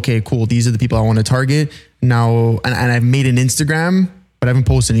know, okay, cool, these are the people I want to target now, and I've made an Instagram, but I haven't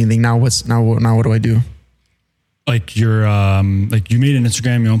posted anything. Now what do I do? Like you made an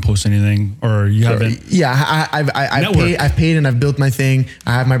Instagram, you don't post anything, or you haven't. Yeah, I've paid and I've built my thing.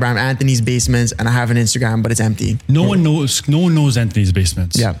 I have my brand Anthony's Basements, and I have an Instagram, but it's empty. No one knows Anthony's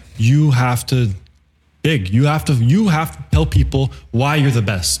Basements. Yeah, you have to. You have to tell people why you're the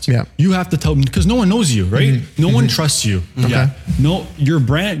best. Yeah. You have to tell them, because no one knows you, right? No one trusts you. Okay. Yeah. No, you're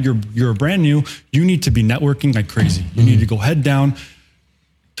brand new. You need to be networking like crazy. You need to go head down,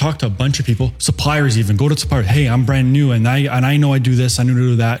 talk to a bunch of people, suppliers even. Go to suppliers. Hey, I'm brand new, and I know I do this. I know to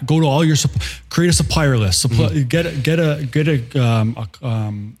do that. Go to all your create a supplier list. Get a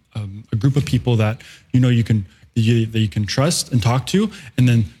group of people that you can trust and talk to, and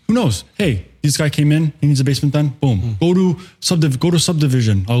then who knows? Hey, this guy came in, he needs a basement done. Boom. Go to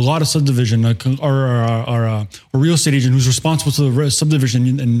subdivision. A lot of subdivision, or a real estate agent who's responsible to the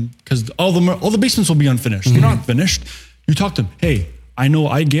subdivision, and because all the basements will be unfinished. They're not finished. You talk to them. Hey, I know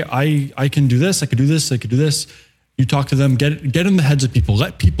I can do this. I could do this. I could do this. You talk to them. Get in the heads of people.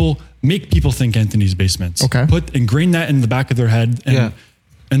 Make people think Anthony's Basements. Okay. Ingrain that in the back of their head.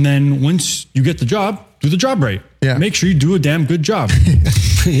 And then once you get the job, do the job right. Yeah. Make sure you do a damn good job.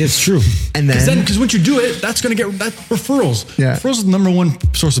 It's true. And then because once you do it, that's going to get that referrals. Yeah. Referrals is the number one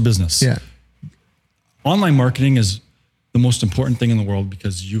source of business. Yeah. Online marketing is the most important thing in the world,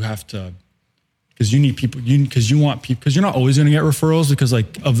 because you need people, because you want people, because you're not always going to get referrals because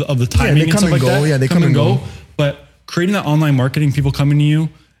of the timing and stuff like that. Yeah, they come and go. But creating that online marketing, people coming to you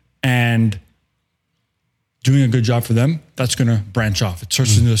and doing a good job for them, that's going to branch off. It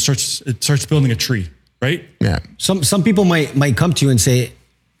starts building a tree, right? Yeah. Some people might come to you and say,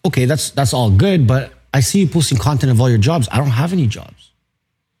 okay, that's all good, but I see you posting content of all your jobs. I don't have any jobs.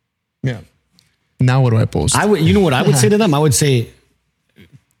 Yeah. Now what do I post? You know what I would say to them? I would say,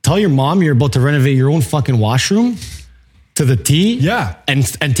 tell your mom you're about to renovate your own fucking washroom to the T. Yeah. And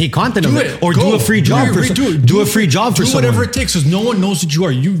take content of it. Or do a free job for someone. Do whatever it takes, because no one knows what you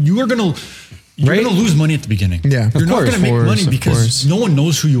are. You're going to lose money at the beginning. Yeah. You're not going to make money because no one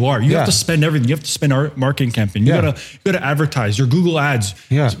knows who you are. You have to spend everything. You have to spend our marketing campaign. You gotta advertise your Google ads.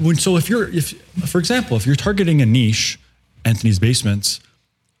 Yeah. So for example, if you're targeting a niche, Anthony's Basements,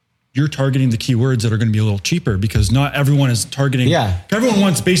 you're targeting the keywords that are going to be a little cheaper, because not everyone is targeting. Yeah. Everyone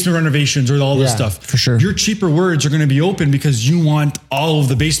wants basement renovations or all this stuff. For sure. Your cheaper words are going to be open because you want all of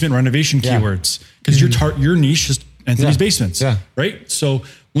the basement renovation keywords, because your niche is Anthony's Basements. Yeah. Right. So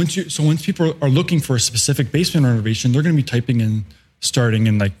once people are looking for a specific basement renovation, they're going to be typing in, starting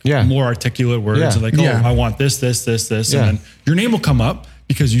in more articulate words, like, I want this, and then your name will come up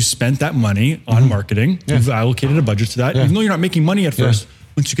because you spent that money on marketing. You've allocated a budget to that, even though you're not making money at first.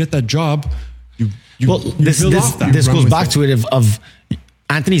 Once you get that job, this goes back to it of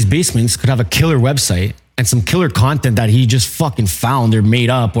Anthony's Basements could have a killer website and some killer content that he just fucking found or made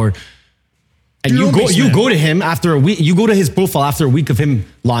up, and you go to him after a week. You go to his profile after a week of him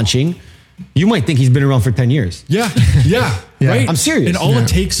launching. You might think he's been around for 10 years. Yeah. Right. I'm serious. And all it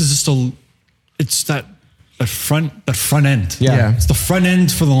takes is just that front end. Yeah. It's the front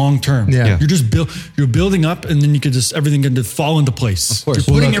end for the long term. Yeah. You're building up, and then everything can just fall into place. Of course.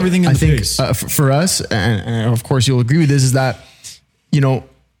 You're putting everything into place. For us, and of course you'll agree with this, is that,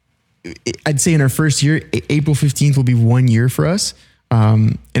 I'd say in our first year, April 15th will be 1 year for us.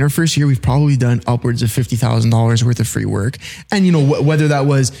 In our first year, we've probably done upwards of $50,000 worth of free work. And, whether that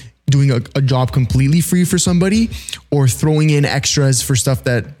was doing a job completely free for somebody, or throwing in extras for stuff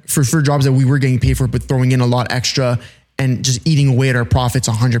that for jobs that we were getting paid for, but throwing in a lot extra and just eating away at our profits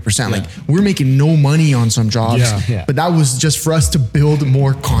 100%. Like we're making no money on some jobs, but that was just for us to build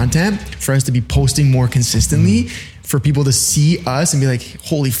more content, for us to be posting more consistently, for people to see us and be like,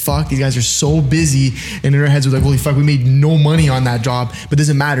 holy fuck, these guys are so busy. And in our heads we're like, holy fuck, we made no money on that job, but it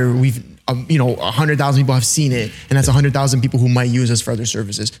doesn't matter. We've 100,000 people have seen it, and that's 100,000 people who might use us for other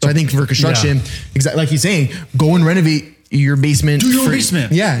services. So I think for construction, exactly like he's saying, go and renovate your basement. Do your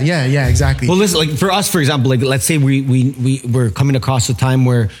basement. Yeah, exactly. Well, listen, like for us, for example, like let's say we're coming across a time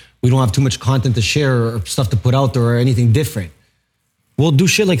where we don't have too much content to share or stuff to put out there or anything different. We'll do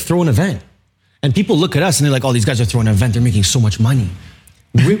shit like throw an event. And people look at us and they're like, oh, these guys are throwing an event. They're making so much money.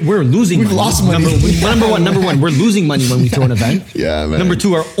 We're losing money. We've lost money. Number one, we're losing money when we throw an event. Yeah, man. Number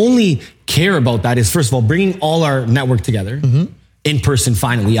two, our only care about that is, first of all, bringing all our network together in person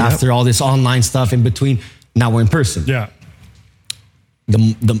finally, after all this online stuff in between. Now we're in person. Yeah.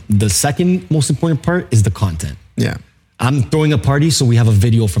 The second most important part is the content. Yeah. I'm throwing a party, so we have a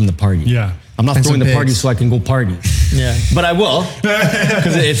video from the party. Yeah. I'm not And throwing some the party pics. so I can go party. Yeah. But I will,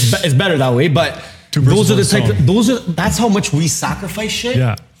 because it's better that way. But those are the type. That's how much we sacrifice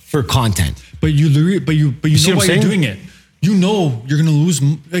shit for content. But you know why you're doing it. You know you're gonna lose.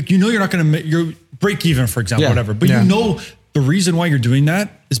 Like you're not gonna make your break even, for example, whatever. But you know the reason why you're doing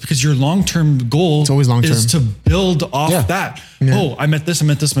that is because your long-term goal is to build off that. Yeah. Oh, I met this.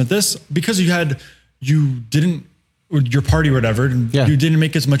 Because you didn't, your party or whatever, you didn't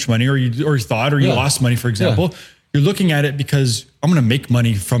make as much money, or you lost money, for example. Yeah. You're looking at it because I'm going to make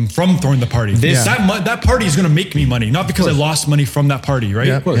money from throwing the party. That party is going to make me money, not because I lost money from that party, right?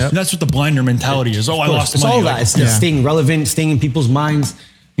 Yeah, of course. And that's what the blinder mentality is. Oh, I lost money. It's all that. It's staying relevant, staying in people's minds.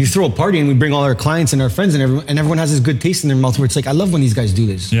 You throw a party and we bring all our clients and our friends and everyone has this good taste in their mouth where it's like, I love when these guys do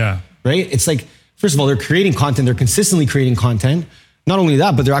this. Yeah. Right? It's like, first of all, they're creating content. They're consistently creating content. Not only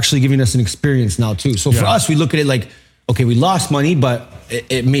that, but they're actually giving us an experience now too. So for us, we look at it like, okay, we lost money, but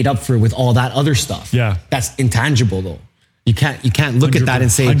it made up for it with all that other stuff. Yeah. That's intangible though. You can't look at that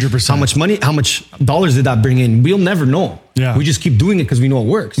and say 100%. how much money, how much dollars did that bring in? We'll never know. Yeah. We just keep doing it because we know it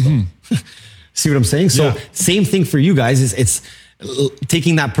works. See what I'm saying? So same thing for you guys is it's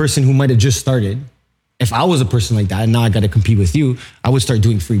taking that person who might have just started. If I was a person like that and now I got to compete with you, I would start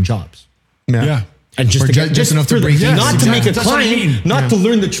doing free jobs. Yeah. And just enough to break even. Not to make a That's what I client, mean. not to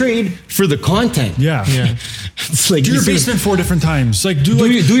learn the trade, for the content. Yeah. It's like Do your basement 4 different times. Like do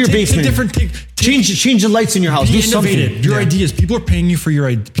your basement. Change the lights in your house. Be Do something. innovative. Your ideas. People are paying you for your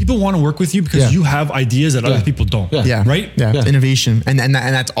ideas. People want to work with you because you have ideas that other people don't. Yeah. Right? Yeah. Innovation. And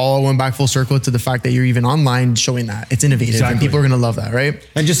that's all went back full circle to the fact that you're even online showing that. It's innovative and people are going to love that, right?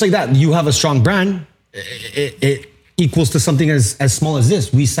 And just like that, you have a strong brand. It equals to something as small as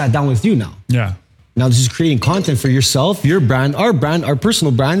this. We sat down with you now. Yeah. Now this is creating content for yourself, your brand, our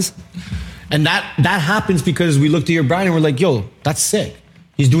personal brands. And that happens because we looked at your brand and we're like, yo, that's sick.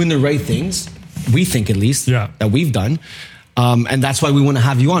 He's doing the right things. We think at least that we've done. And that's why we want to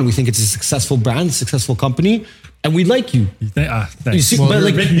have you on. We think it's a successful brand, successful company. And we like you. Thanks. You see,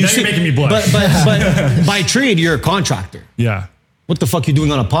 You're making me blush. But by trade, you're a contractor. Yeah. What the fuck you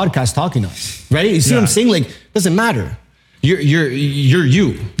doing on a podcast talking to us? Right? You see what I'm saying? Like, doesn't matter. You're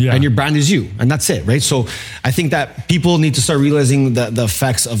you, and your brand is you, and that's it, right? So I think that people need to start realizing the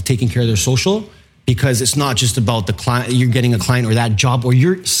effects of taking care of their social, because it's not just about the client, you're getting a client or that job or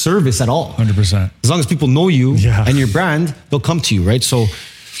your service at all. 100%. As long as people know you and your brand, they'll come to you, right? So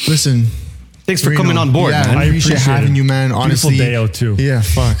listen, thanks for coming on board, man. I appreciate having you, man. Honestly, beautiful day out too. Yeah,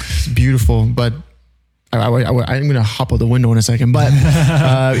 fuck, it's beautiful, but. I'm going to hop out the window in a second, but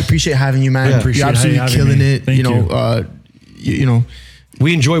appreciate having you, man. You're absolutely killing it. Thank you.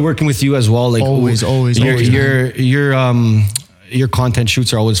 We enjoy working with you as well. Like always. Your content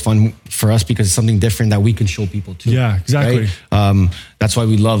shoots are always fun for us because it's something different that we can show people too. Yeah, exactly. Right? That's why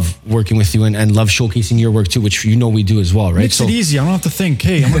we love working with you and love showcasing your work too, which we do as well, right? Makes it easy. I don't have to think,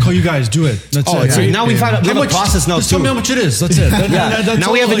 hey, I'm going to call you guys, do it. That's it. So now we have a process now just too. Tell me how much it is. That's it.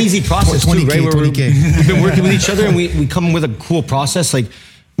 Now we have an easy process too, right? We've been working with each other and we come with a cool process. Like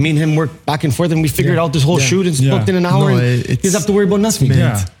me and him work back and forth and we figured out this whole shoot and it's booked in an hour and he doesn't have to worry about nothing.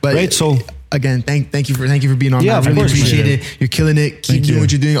 Right? So again, thank you for being on. Yeah, I really appreciate it. You're killing it. Keep doing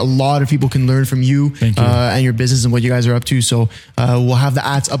what you're doing. A lot of people can learn from you, and your business and what you guys are up to. So we'll have the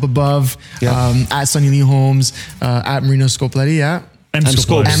ads up above at Sunny Lee Homes, at Marino Scopletti, M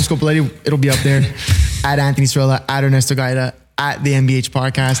Scopletti. It'll be up there. At Anthony Estrella, at Ernesto Gaida, at the MBH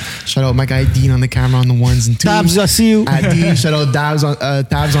podcast. Shout out my guy Dean on the camera on the ones and twos. Tabs, I see you. At Dean, shout out Tabs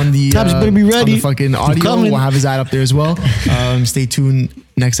on the Tabs better be ready. on the fucking audio. We'll have his ad up there as well. Stay tuned.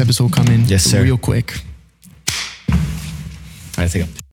 Next episode coming. Yes, sir. Real quick. All right, take up.